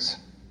doing things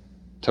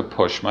to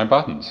push my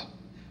buttons.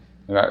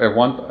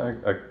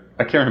 I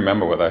I can't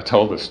remember whether I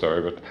told this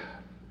story, but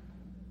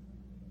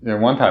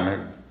one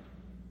time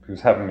he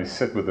was having me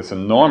sit with this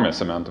enormous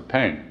amount of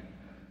pain.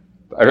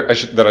 I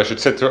should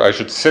sit through. I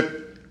should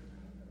sit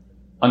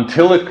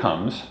until it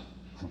comes,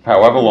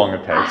 however long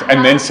it takes,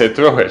 and then sit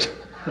through it.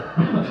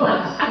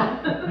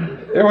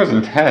 It was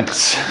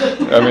intense.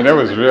 I mean, it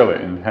was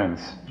really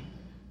intense.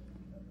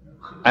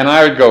 And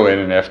I would go in,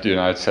 and after,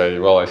 I'd say,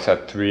 well, I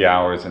sat 3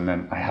 hours, and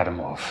then I had to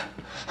move.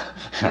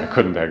 I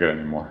couldn't take it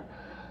anymore.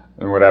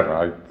 And whatever,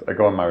 I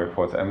go in my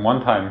reports. And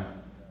one time,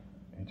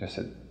 he just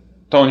said,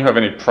 don't you have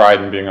any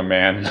pride in being a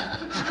man?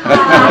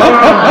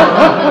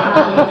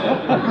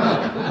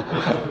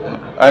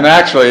 And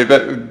actually,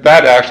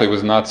 that actually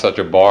was not such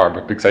a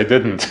barb, because I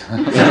didn't.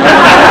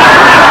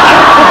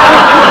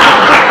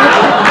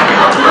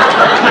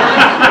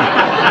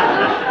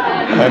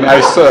 And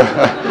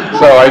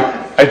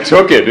I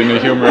took it in a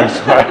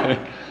humorous way.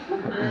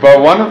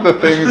 But one of the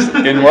things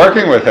in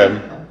working with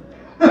him,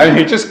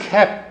 he just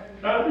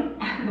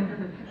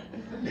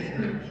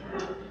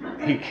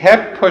he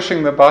kept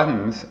pushing the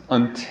buttons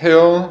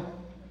until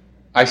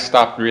I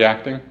stopped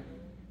reacting.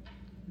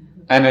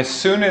 And as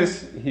soon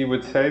as he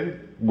would say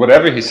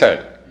whatever he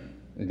said,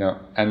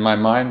 and my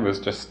mind was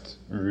just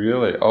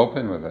really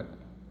open with it,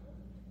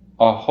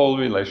 our whole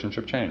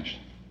relationship changed.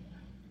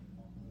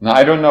 Now,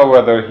 I don't know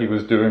whether he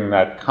was doing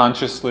that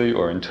consciously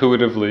or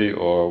intuitively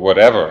or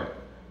whatever,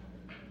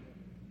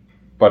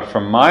 but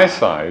from my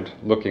side,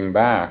 looking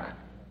back,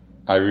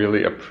 I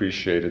really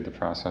appreciated the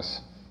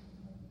process.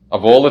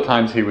 Of all the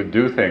times he would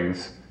do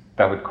things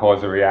that would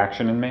cause a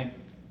reaction in me,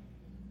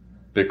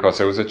 because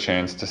there was a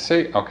chance to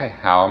see, okay,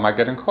 how am I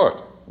getting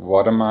caught?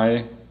 What am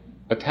I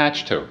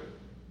attached to?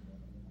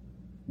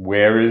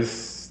 Where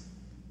is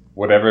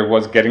whatever it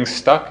was getting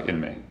stuck in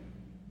me?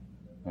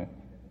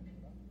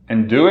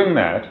 And doing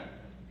that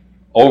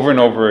over and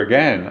over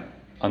again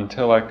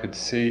until I could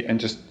see and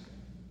just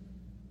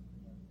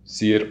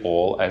see it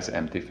all as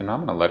empty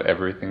phenomena, let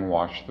everything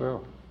wash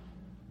through.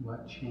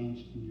 What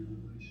changed in your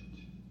relationship?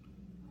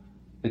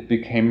 It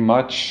became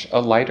much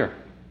lighter.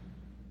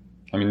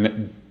 I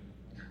mean,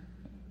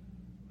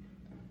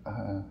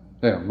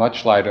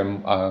 much lighter,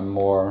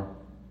 more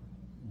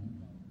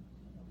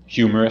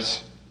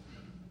humorous,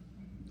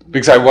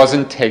 because I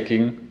wasn't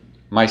taking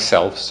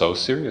myself so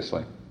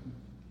seriously.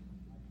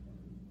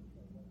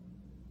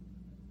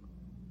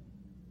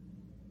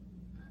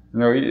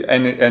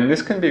 And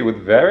this can be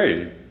with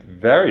very,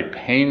 very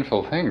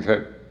painful things.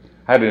 I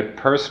had an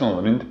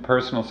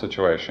interpersonal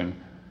situation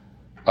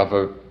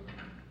of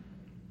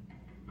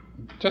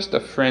just a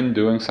friend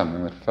doing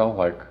something that felt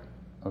like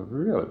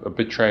a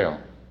betrayal.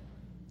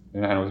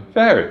 And it was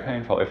very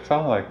painful. It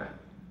felt like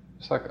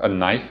it's like a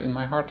knife in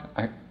my heart.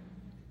 And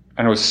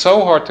it was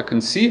so hard to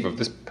conceive of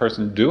this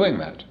person doing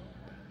that.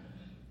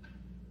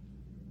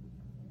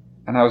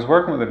 And I was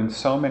working with it in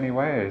so many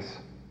ways.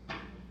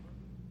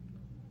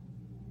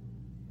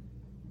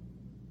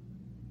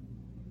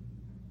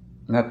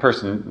 And that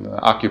person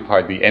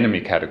occupied the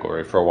enemy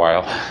category for a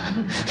while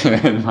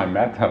in my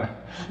method.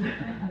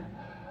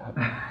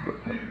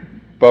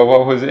 But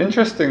what was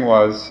interesting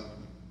was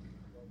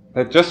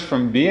that just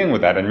from being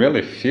with that and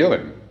really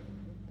feeling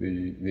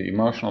the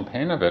emotional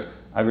pain of it,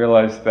 I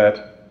realized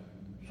that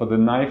for the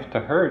knife to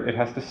hurt, it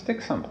has to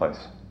stick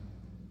someplace.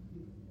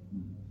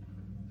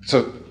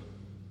 So,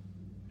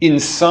 in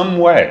some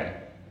way,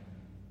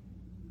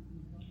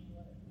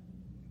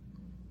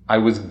 I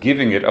was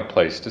giving it a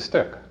place to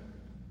stick.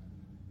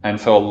 And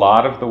so a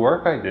lot of the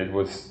work I did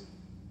was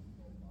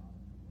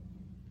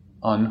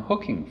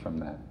unhooking from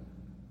that.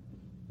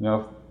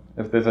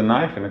 If there's a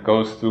knife and it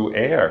goes through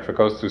air, if it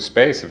goes through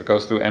space, if it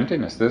goes through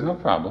emptiness, there's no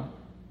problem.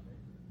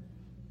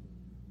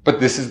 But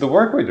this is the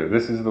work we do.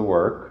 This is the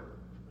work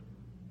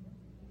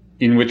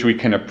in which we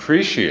can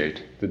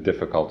appreciate the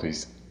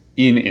difficulties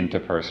in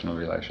interpersonal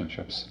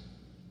relationships.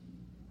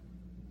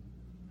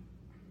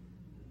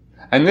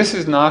 And this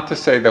is not to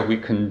say that we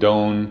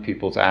condone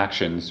people's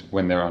actions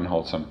when they're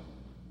unwholesome.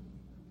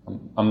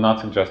 I'm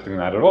not suggesting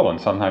that at all. And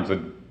sometimes a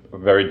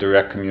very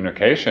direct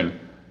communication,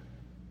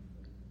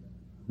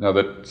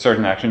 that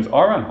certain actions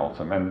are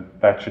unwholesome, and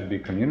that should be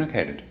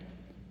communicated.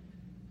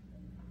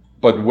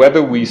 But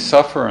whether we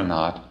suffer or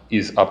not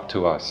is up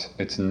to us.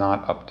 It's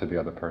not up to the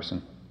other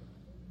person.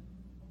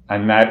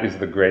 And that is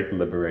the great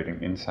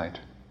liberating insight.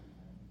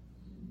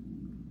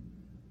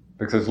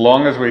 Because as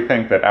long as we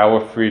think that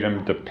our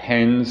freedom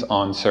depends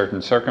on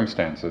certain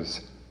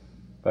circumstances,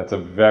 that's a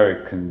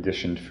very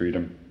conditioned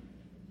freedom.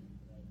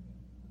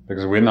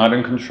 Because we're not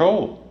in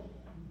control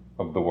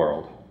of the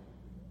world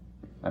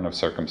and of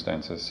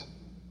circumstances.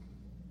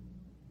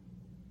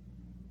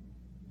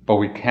 But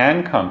we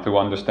can come through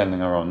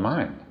understanding our own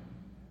mind.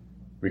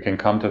 We can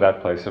come to that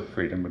place of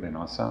freedom within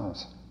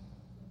ourselves.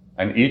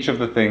 And each of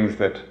the things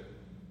that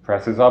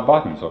presses our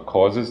buttons or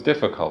causes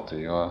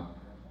difficulty,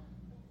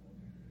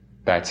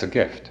 that's a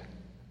gift.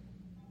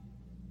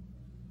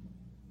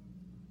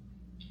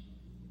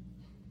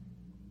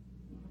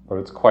 But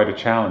it's quite a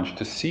challenge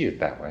to see it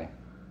that way.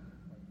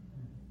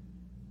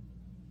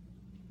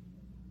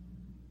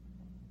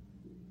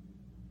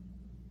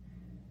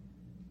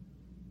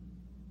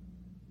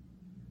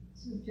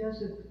 So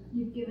Joseph,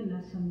 you've given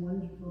us some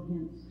wonderful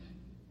hints.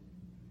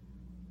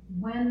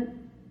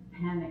 When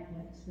panic,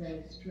 let's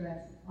say, stress,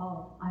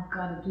 oh, I've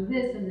got to do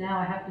this and now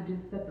I have to do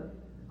that,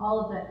 all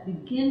of that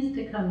begins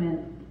to come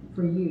in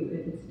for you,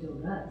 if it still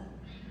does.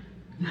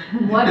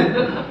 What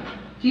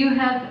do you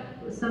have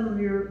some of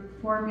your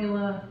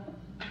formula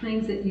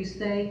things that you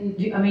say?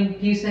 Do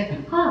you say,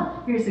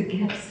 here's a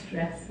gift,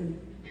 stress, and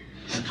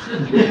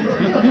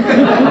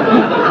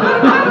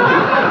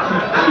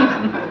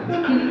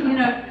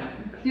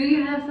do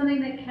you have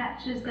something that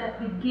catches that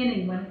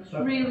beginning when it's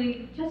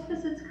really just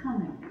as it's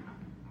coming,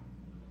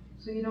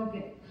 so you don't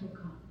get so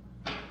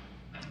caught?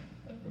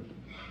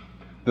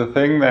 The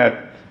thing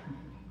that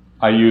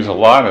I use a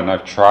lot, and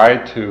I've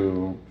tried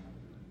to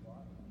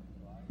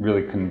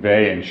really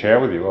convey and share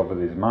with you over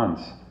these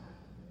months,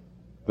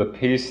 the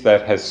piece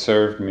that has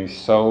served me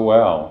so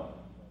well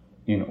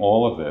in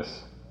all of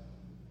this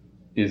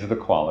is the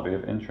quality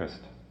of interest.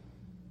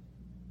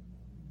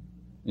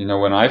 You know,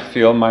 when I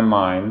feel my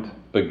mind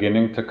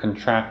beginning to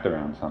contract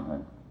around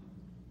something,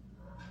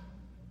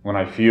 when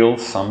I feel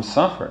some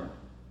suffering,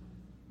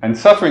 and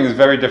suffering is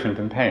very different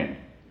than pain,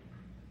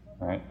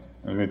 right?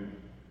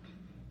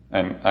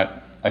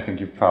 I think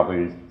you've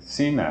probably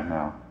seen that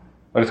now.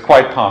 But it's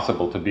quite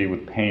possible to be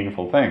with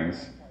painful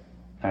things,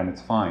 and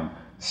it's fine.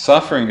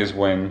 Suffering is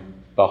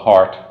when the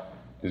heart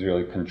is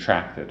really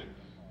contracted.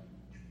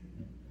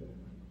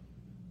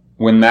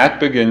 When that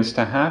begins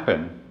to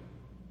happen,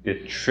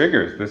 it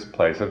triggers this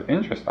place of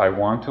interest. I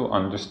want to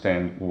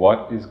understand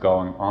what is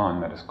going on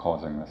that is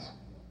causing this.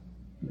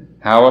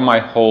 How am I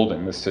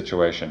holding this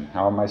situation?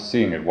 How am I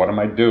seeing it? What am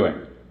I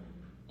doing?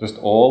 Just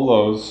all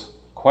those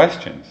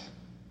questions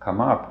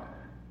come up.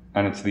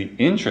 And it's the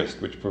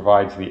interest which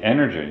provides the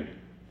energy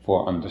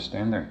for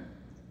understanding.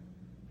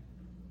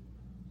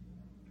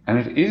 And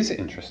it is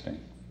interesting.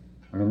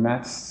 I mean,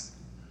 that's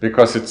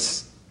because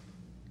it's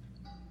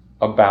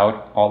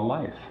about our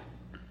life.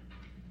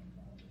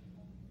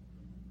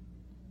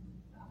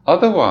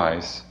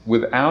 Otherwise,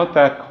 without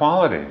that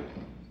quality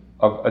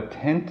of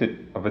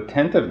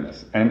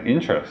attentiveness and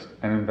interest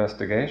and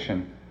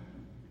investigation,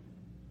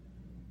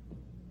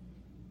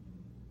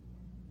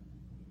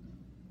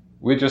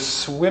 we're just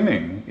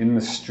swimming in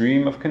the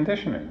stream of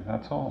conditioning,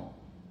 that's all.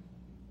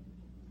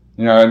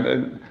 You know,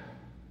 and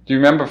do you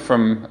remember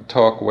from a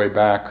talk way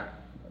back,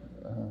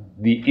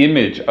 the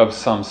image of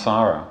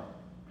samsara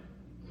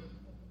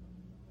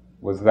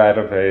was that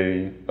of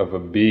a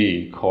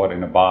bee caught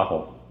in a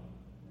bottle,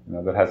 you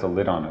know, that has a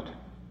lid on it.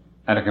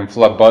 And it can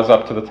buzz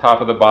up to the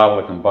top of the bottle,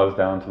 it can buzz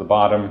down to the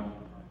bottom,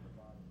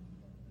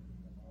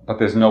 but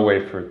there's no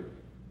way for it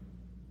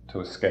to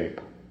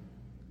escape.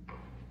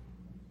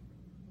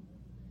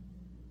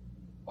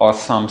 Our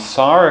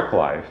samsaric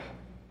life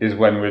is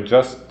when we're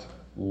just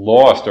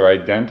lost or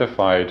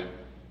identified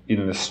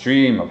in the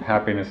stream of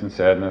happiness and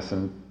sadness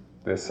and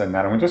this and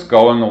that, and we're just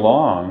going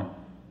along,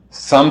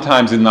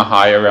 sometimes in the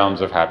higher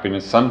realms of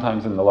happiness,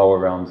 sometimes in the lower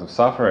realms of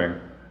suffering.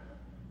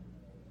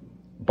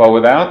 But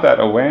without that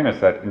awareness,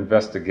 that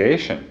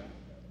investigation,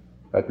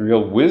 that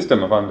real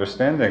wisdom of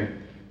understanding,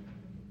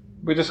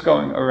 we're just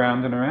going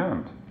around and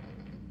around.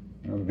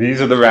 You know, these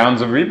are the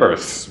rounds of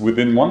rebirths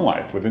within one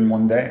life, within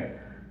one day.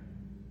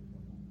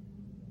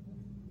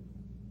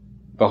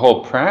 The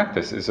whole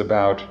practice is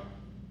about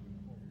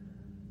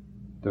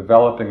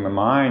developing the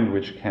mind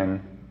which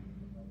can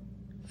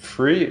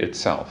free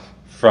itself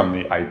from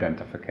the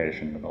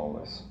identification with all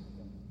this.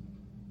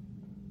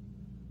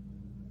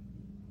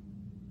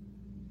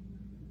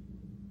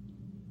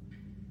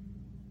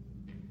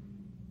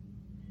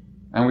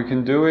 And we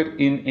can do it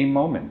in a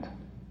moment,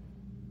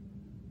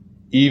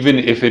 even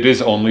if it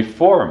is only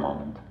for a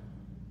moment.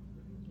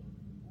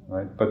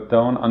 Right? But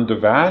don't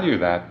undervalue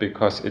that,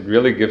 because it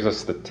really gives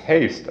us the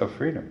taste of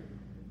freedom.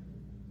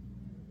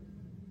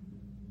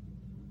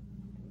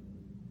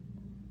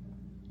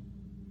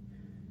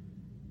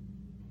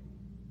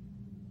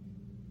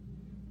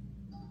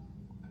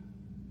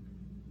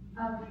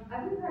 I've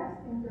been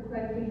practicing for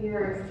quite a few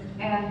years,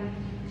 and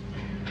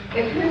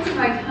it periods of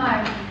my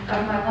time,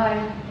 of my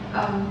life,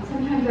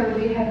 sometimes I would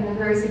be having a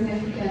very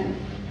significant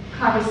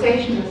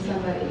conversation with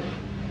somebody.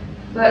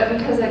 But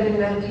because I've been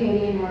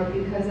meditating, or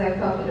because I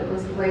felt that it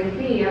was the way to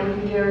be, I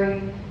would be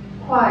very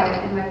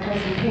quiet in my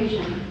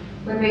presentation,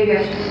 when maybe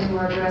I should be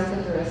more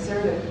aggressive or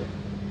assertive.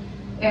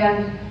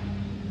 And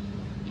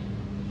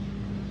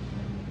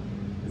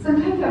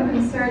sometimes I'm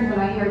concerned when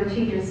I hear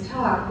teachers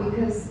talk,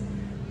 because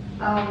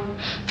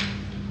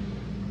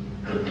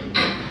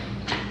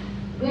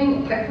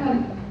being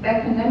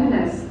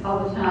equanimous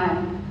all the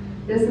time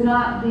does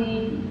not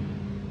lead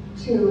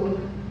to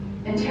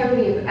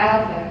integrity of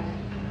affect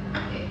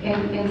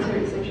in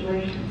certain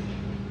situations.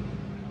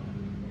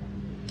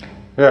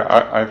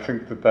 Yeah, I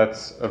think that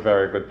that's a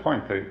very good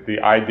point. The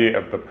idea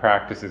of the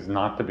practice is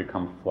not to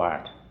become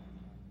flat.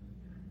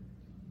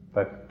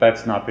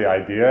 That's not the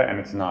idea, and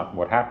it's not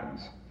what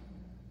happens.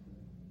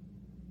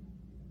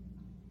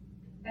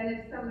 And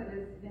if someone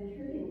is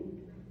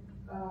intruding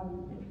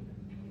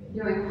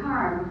doing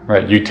harm.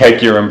 Right, you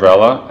take your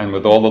umbrella, and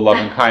with all the love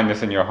and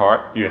kindness in your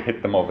heart, you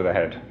hit them over the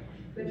head.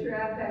 But your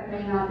affect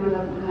may not be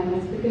love and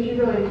kindness because you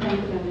really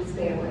intend for them to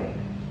stay away.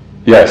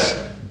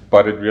 Yes,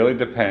 but it really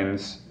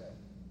depends.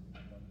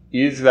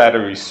 Is that a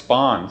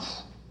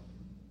response,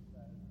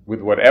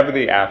 with whatever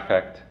the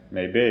affect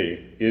may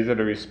be, is it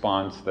a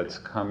response that's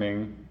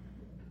coming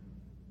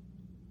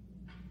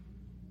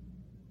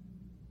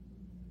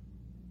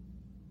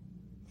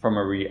from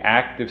a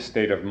reactive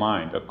state of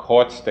mind, a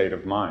caught state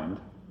of mind,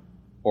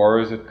 or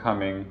is it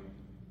coming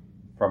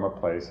from a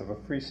place of a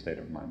free state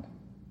of mind?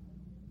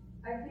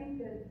 I think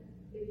that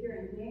if you're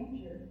in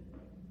danger,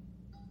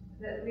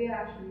 that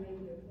reaction may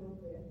be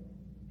appropriate.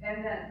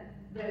 And that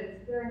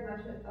it's very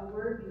much a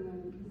word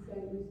game to say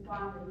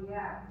respond or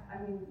react.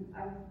 I mean, I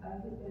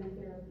had been in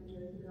therapy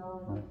years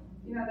ago,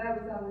 and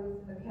that was always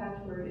a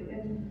catchword.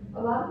 And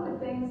a lot of the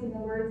things and the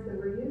words that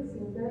were used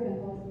seemed very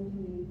unwholesome to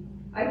me.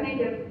 I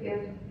think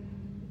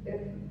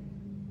if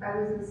I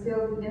was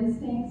instilled with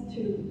instincts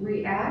to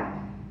react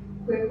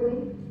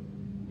quickly,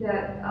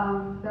 that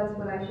that's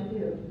what I should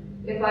do.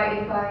 If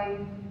I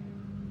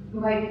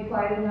might be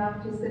quiet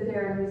enough to sit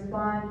there and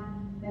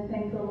respond and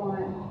think for a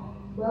moment,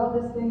 well,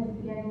 this thing is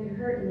beginning to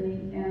hurt me,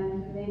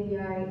 and maybe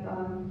I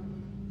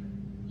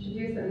should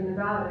do something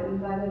about it,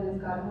 and by then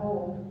it's got a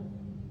hold.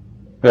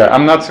 Yeah,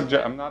 I'm not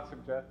suggesting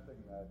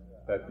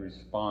that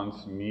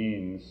response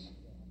means,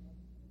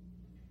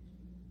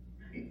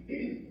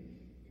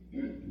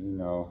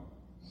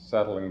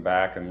 settling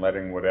back and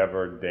letting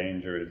whatever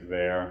danger is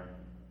there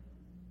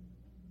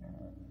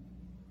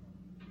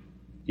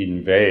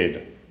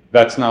invade.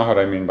 That's not what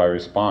I mean by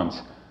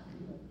response.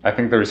 I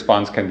think the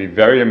response can be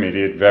very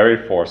immediate,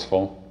 very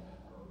forceful,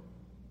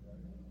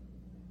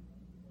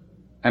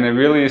 and it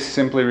really is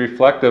simply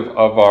reflective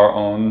of our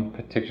own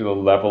particular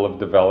level of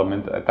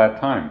development at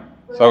that time.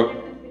 What's So, the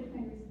difference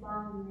between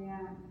respond and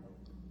react?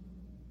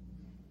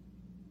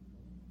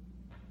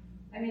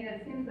 I mean,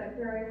 it seems like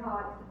very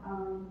hot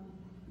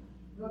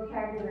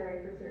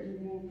vocabulary for certain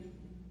things.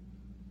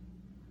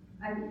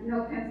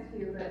 No offense to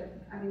you,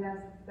 but I mean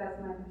that's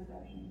my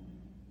perception.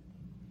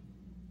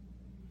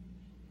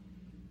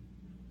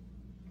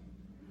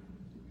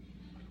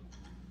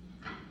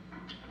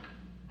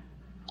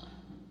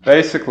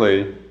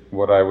 basically,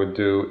 what I would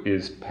do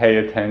is pay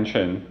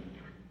attention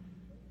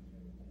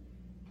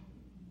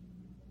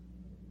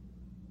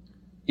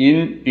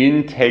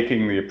in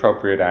taking the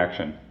appropriate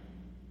action,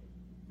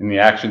 in the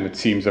action that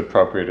seems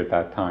appropriate at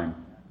that time.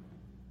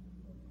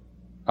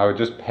 I would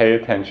just pay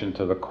attention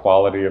to the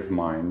quality of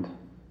mind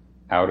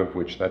out of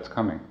which that's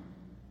coming.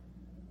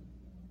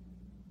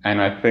 And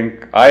I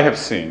think I have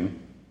seen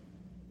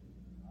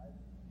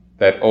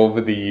that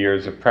over the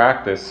years of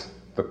practice,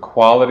 the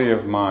quality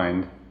of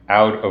mind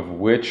out of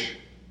which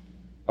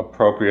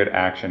appropriate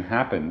action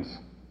happens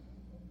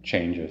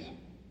changes.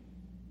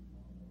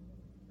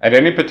 At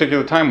any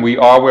particular time, we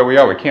are where we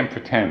are. We can't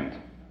pretend.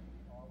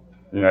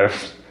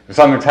 If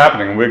something's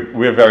happening and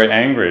we're very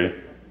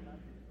angry,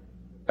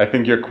 I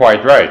think you're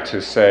quite right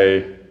to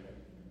say,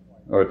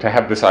 or to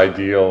have this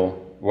ideal,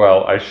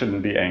 well, I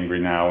shouldn't be angry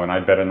now and I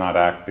better not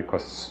act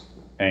because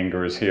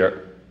anger is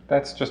here.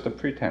 That's just a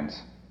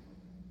pretense.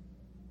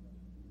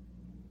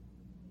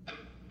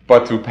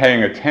 But through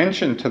paying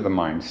attention to the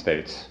mind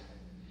states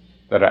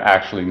that are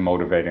actually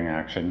motivating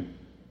action,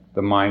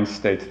 the mind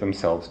states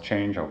themselves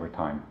change over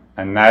time.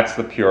 And that's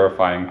the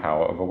purifying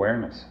power of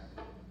awareness.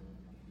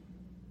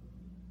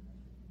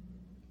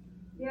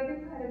 The other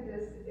part of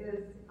this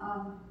is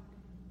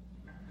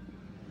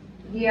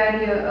the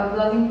idea of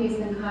loving peace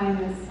and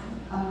kindness.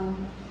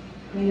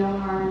 May no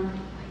harm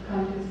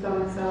come to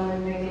so-and-so,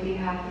 and may they be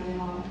happy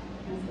and all,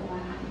 and so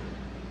on.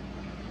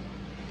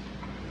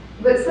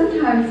 But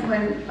sometimes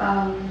when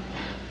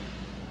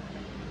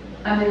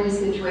I'm in these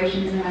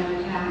situations and I'm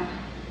attacked,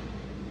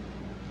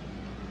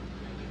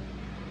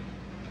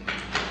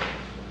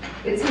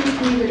 it seems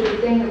to me that the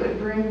thing that would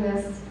bring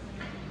this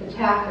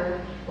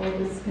attacker or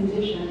this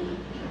condition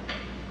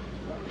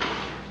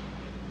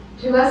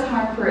to less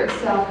harm for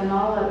itself and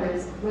all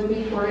others would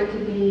be for it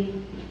to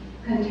be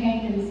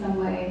contained in some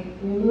way,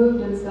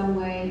 removed in some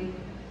way,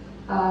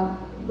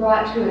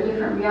 brought to a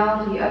different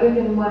reality other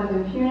than one of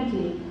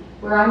impunity,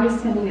 where I'm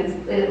just sending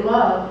it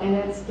love and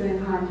it's doing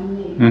harm to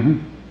me. Mm-hmm.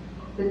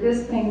 That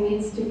this thing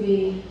needs to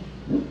be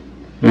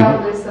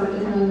dealt with so it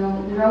doesn't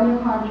no new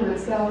harm to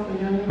itself, or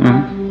no new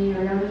harm to me,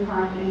 or no new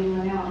harm to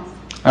anyone else.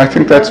 I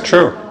think that's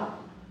true.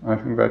 I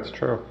think that's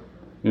true.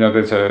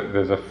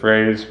 There's a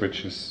phrase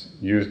which is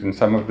used in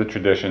some of the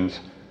traditions.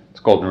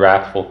 It's called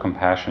wrathful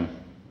compassion.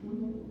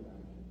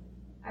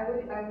 I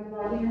would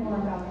love to hear more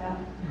about that.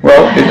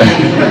 Well,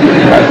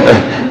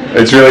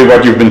 it's really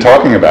what you've been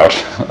talking about,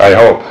 I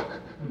hope.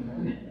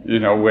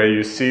 Where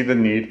you see the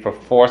need for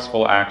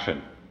forceful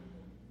action,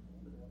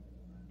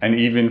 and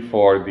even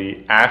for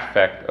the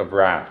affect of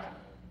wrath,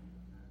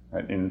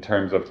 right, in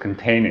terms of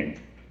containing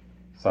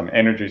some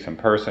energy, some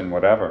person,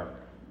 whatever.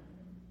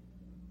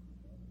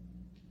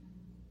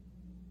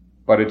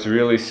 But it's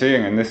really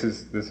seeing, and this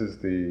is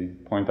the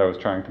point I was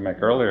trying to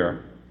make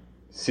earlier,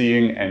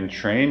 seeing and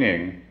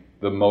training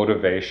the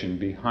motivation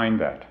behind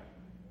that.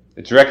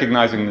 It's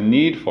recognizing the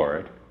need for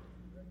it,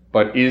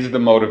 but is the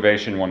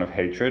motivation one of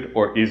hatred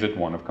or is it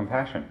one of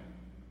compassion?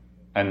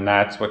 And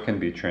that's what can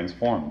be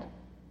transformed.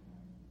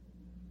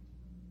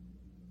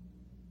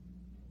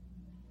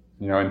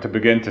 And to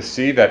begin to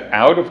see that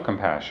out of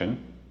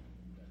compassion,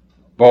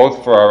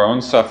 both for our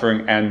own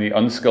suffering and the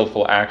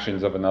unskillful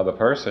actions of another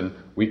person,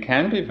 we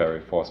can be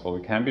very forceful,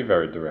 we can be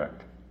very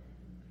direct,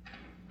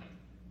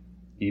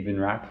 even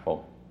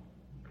wrathful.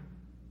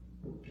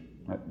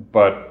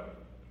 But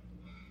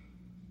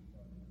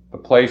the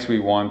place we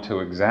want to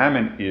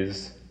examine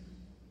is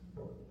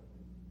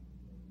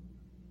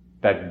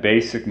that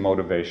basic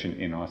motivation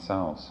in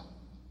ourselves.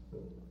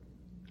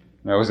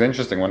 Now, it was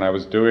interesting when I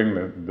was doing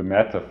the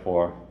metta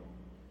for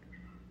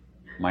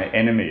my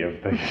enemy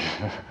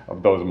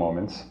of those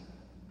moments.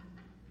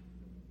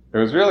 It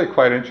was really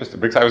quite interesting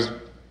because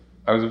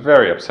I was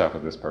very upset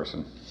with this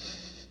person.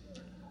 I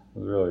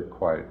was really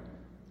quite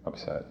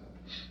upset.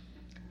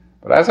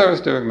 But as I was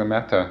doing the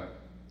metta,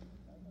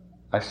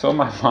 I saw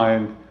my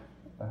mind.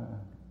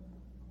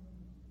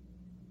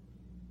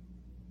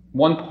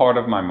 One part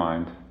of my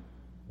mind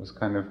was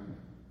kind of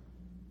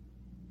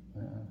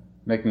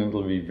making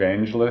little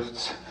revenge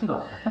lists.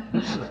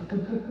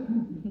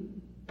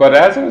 But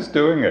as I was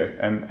doing it,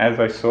 and as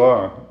I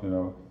saw,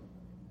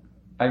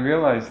 I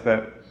realized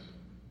that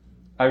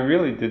I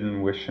really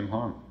didn't wish him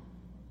harm.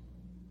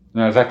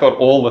 As I thought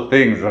all the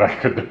things that I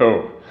could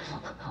do,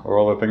 or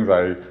all the things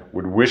I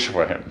would wish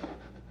for him,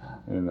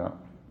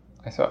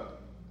 I thought,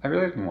 I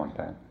really didn't want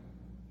that.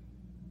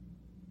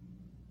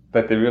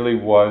 That there really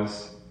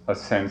was a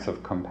sense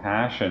of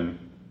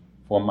compassion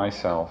for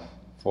myself,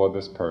 for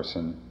this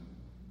person,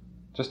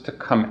 just to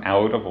come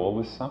out of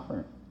all this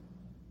suffering.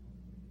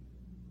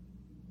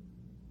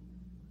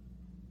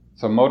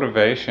 So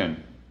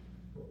motivation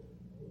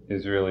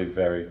is really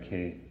very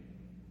key.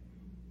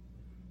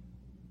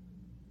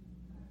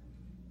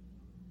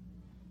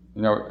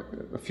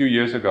 A few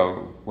years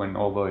ago, when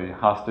all the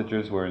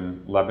hostages were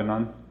in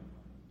Lebanon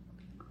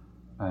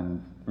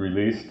and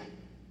released,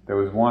 there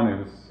was one who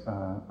was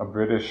a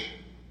British,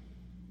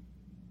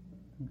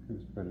 I think he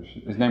was British,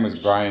 his name was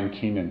Brian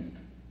Keenan,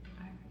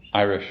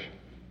 Irish.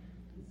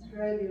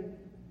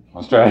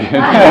 Australian.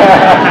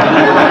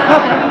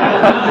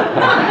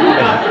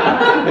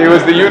 He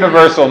was the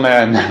universal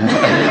man.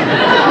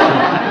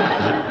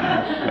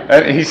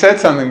 And he said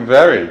something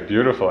very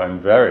beautiful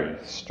and very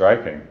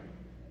striking.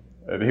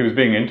 He was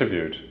being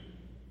interviewed,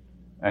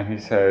 and he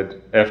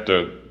said,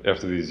 after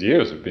these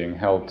years of being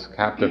held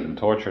captive and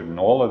tortured and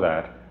all of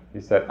that, he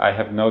said, I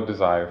have no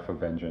desire for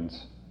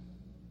vengeance,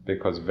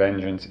 because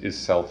vengeance is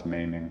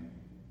self-maiming,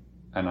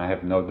 and I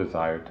have no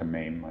desire to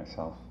maim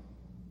myself.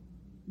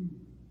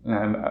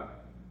 And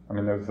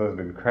there's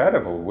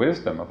incredible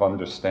wisdom of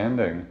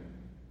understanding,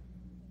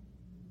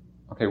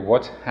 okay,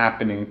 what's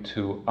happening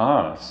to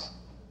us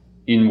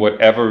in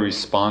whatever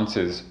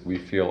responses we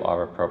feel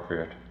are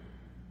appropriate.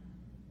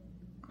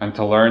 And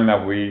to learn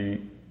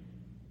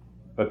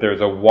that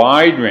there's a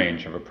wide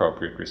range of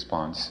appropriate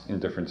response in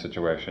different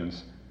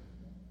situations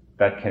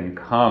that can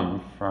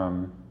come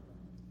from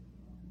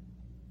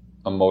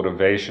a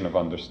motivation of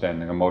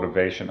understanding, a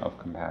motivation of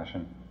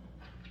compassion.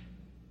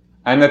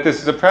 And that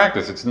this is a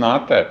practice. It's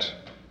not that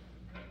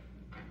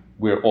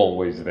we're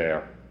always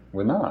there.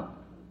 We're not.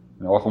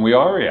 Often we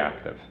are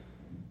reactive.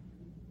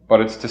 But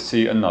it's to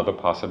see another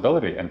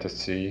possibility and to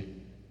see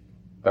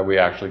that we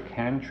actually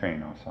can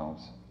train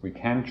ourselves. We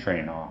can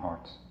train our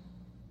hearts.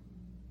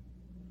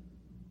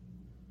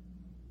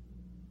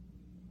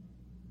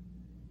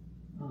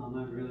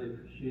 I really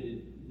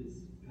appreciated this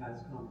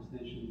past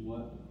conversation.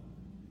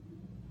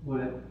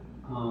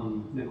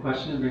 The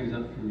question it brings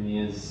up for me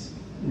is,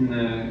 in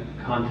the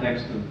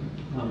context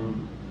of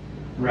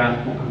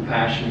wrathful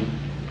compassion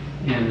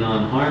and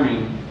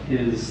non-harming,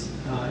 is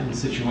in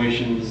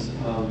situations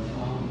of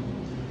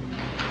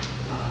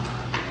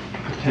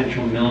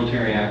potential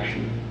military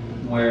action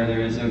where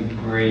there is a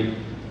great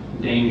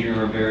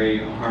danger or very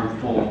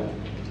harmful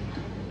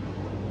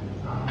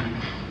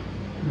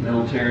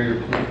military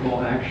or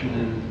political action,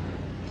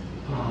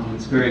 and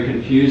it's very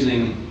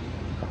confusing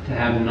to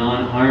have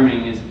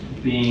non-harming as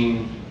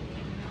being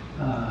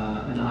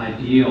an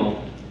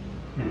ideal,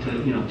 and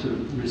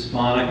to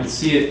respond. I can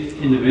see it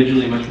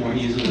individually much more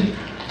easily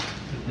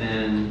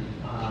than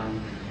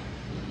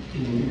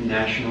in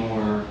national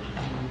or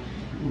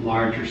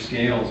larger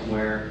scales,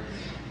 where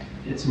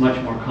it's much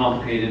more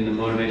complicated and the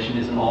motivation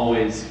isn't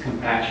always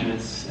compassion,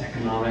 it's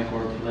economic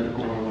or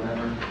political or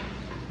whatever.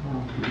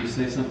 Could you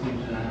say something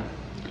to that?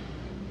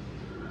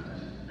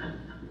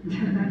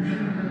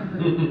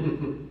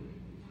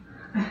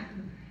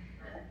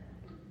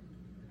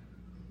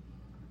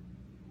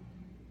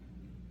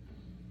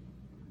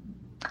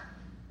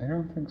 I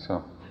don't think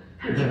so.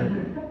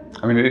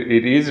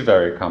 It is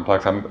very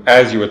complex.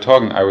 As you were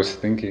talking, I was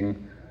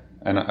thinking,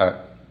 and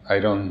I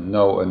don't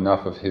know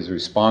enough of his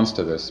response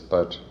to this,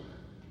 but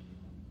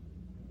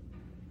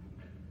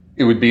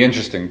it would be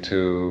interesting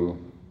to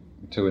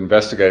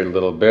investigate a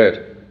little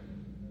bit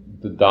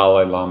the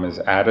Dalai Lama's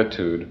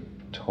attitude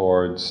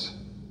towards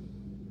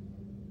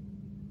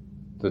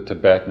the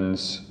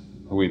Tibetans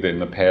who either in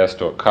the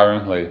past or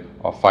currently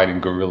are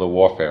fighting guerrilla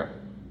warfare.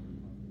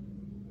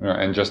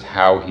 And just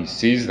how he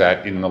sees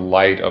that in the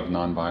light of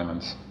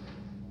nonviolence.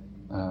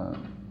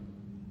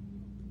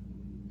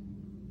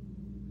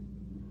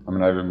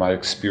 My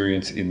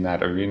experience in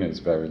that arena is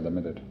very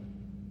limited.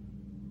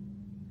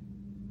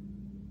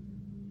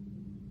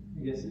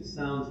 I guess it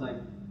sounds like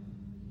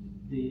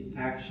the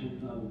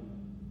action of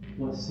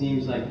what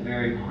seems like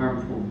very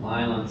harmful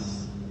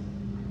violence,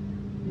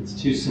 it's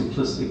too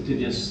simplistic to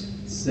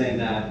just say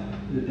that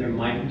there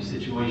might be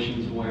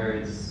situations where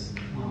it's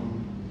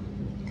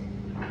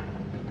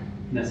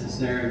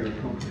necessary or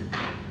appropriate.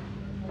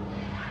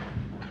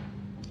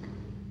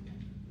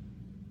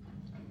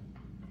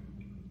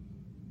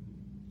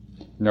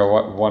 You know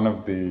what? One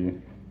of the,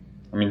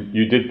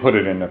 you did put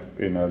it in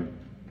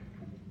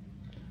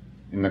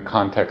the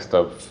context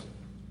of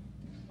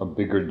a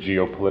bigger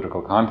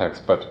geopolitical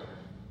context, but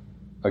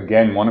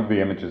again, one of the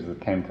images that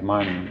came to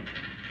mind,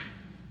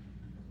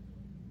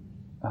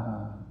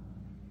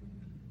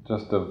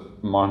 just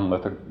of Martin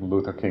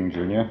Luther King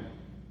Jr.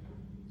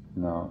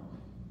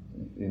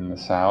 In the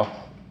South,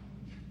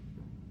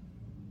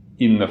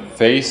 in the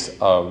face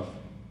of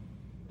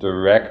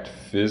direct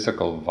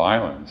physical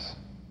violence.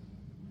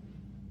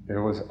 It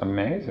was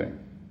amazing.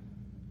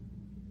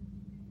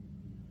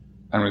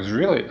 And it was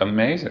really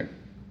amazing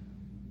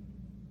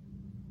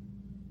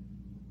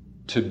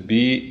to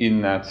be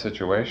in that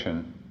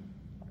situation,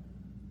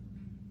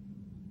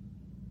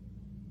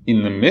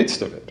 in the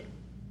midst of it.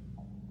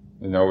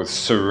 Was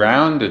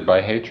surrounded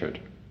by hatred,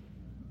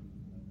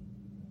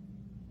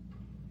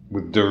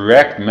 with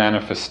direct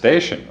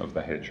manifestation of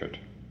the hatred.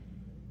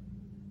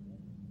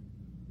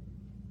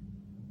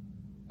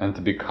 And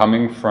to be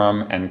coming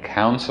from and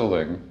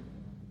counseling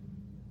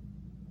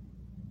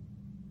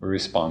a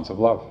response of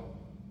love.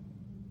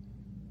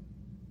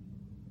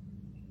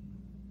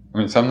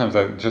 Sometimes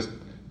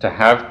to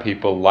have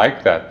people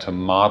like that to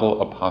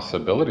model a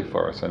possibility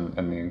for us and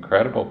the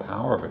incredible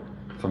power of it,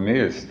 for me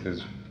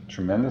is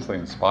tremendously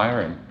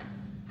inspiring.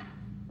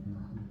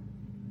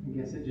 I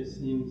guess it just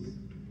seems,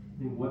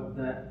 what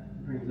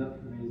that brings up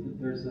for me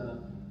is that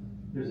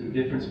there's a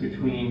difference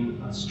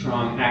between a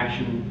strong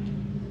action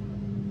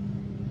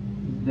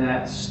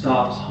that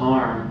stops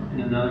harm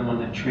and another one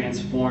that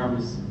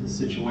transforms the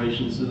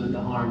situation so that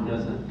the harm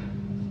doesn't,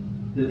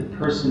 that the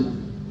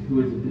person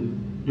who has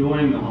been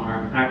doing the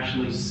harm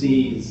actually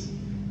sees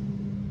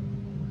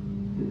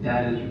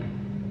that is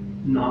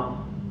not,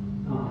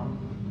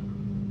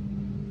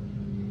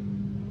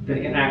 that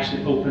it can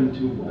actually open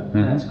to what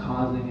that's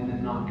causing and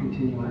then not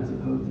continue, as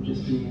opposed to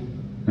just being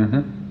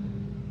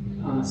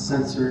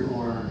censored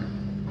or...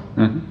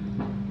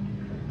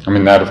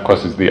 that of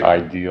course is the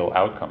ideal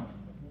outcome.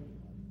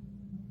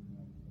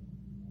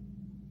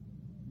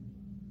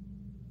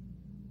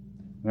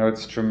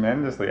 It's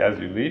tremendously, as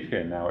you leave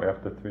here now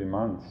after 3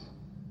 months,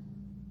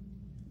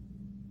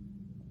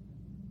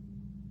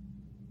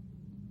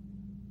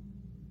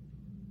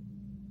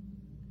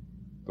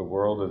 the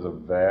world is a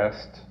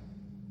vast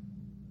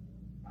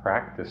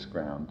practice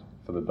ground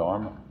for the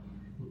Dharma.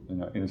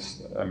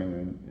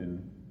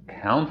 In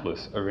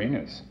countless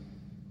arenas.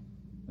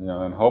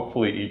 And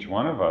hopefully each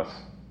one of us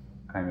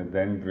kind of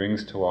then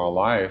brings to our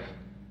life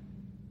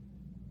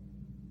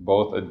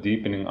both a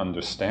deepening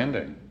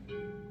understanding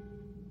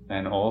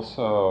and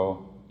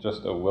also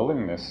just a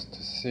willingness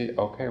to see,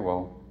 okay,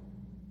 well,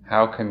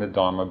 how can the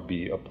Dharma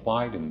be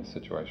applied in this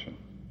situation?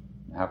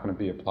 How can it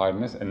be applied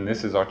in this? And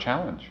this is our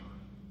challenge.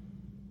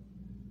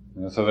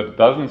 So that it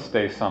doesn't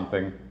stay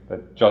something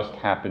that just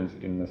happens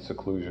in the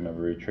seclusion of a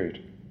retreat,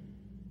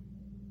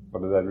 but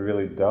that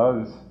really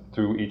does,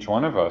 through each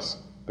one of us,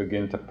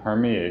 begin to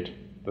permeate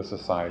the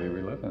society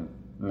we live in.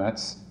 And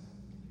that's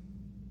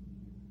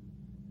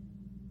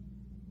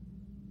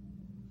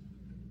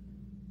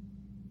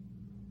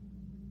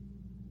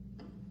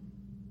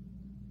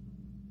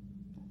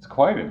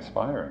quite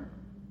inspiring.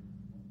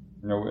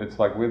 It's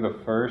like we're the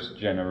first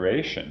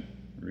generation,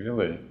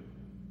 really,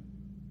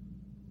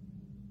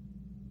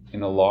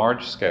 in a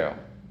large scale,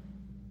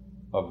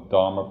 of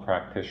Dharma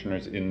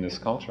practitioners in this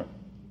culture.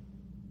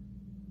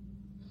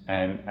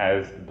 And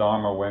as the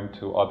Dharma went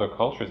to other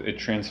cultures, it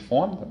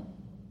transformed them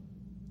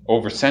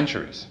over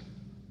centuries.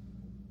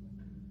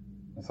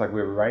 It's like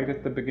we're right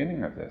at the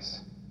beginning of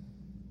this.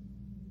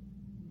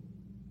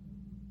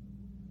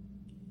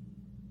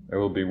 It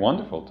will be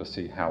wonderful to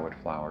see how it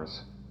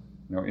flowers,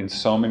 in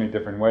so many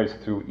different ways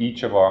through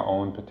each of our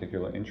own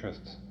particular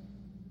interests.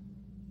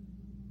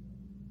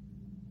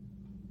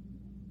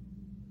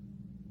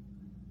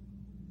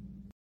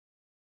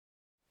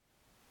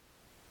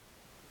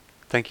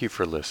 Thank you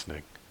for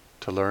listening.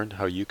 To learn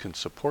how you can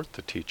support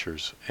the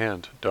teachers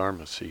and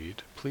Dharma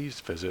Seed,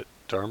 please visit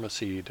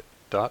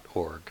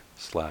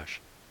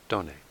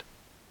dharmaseed.org/donate.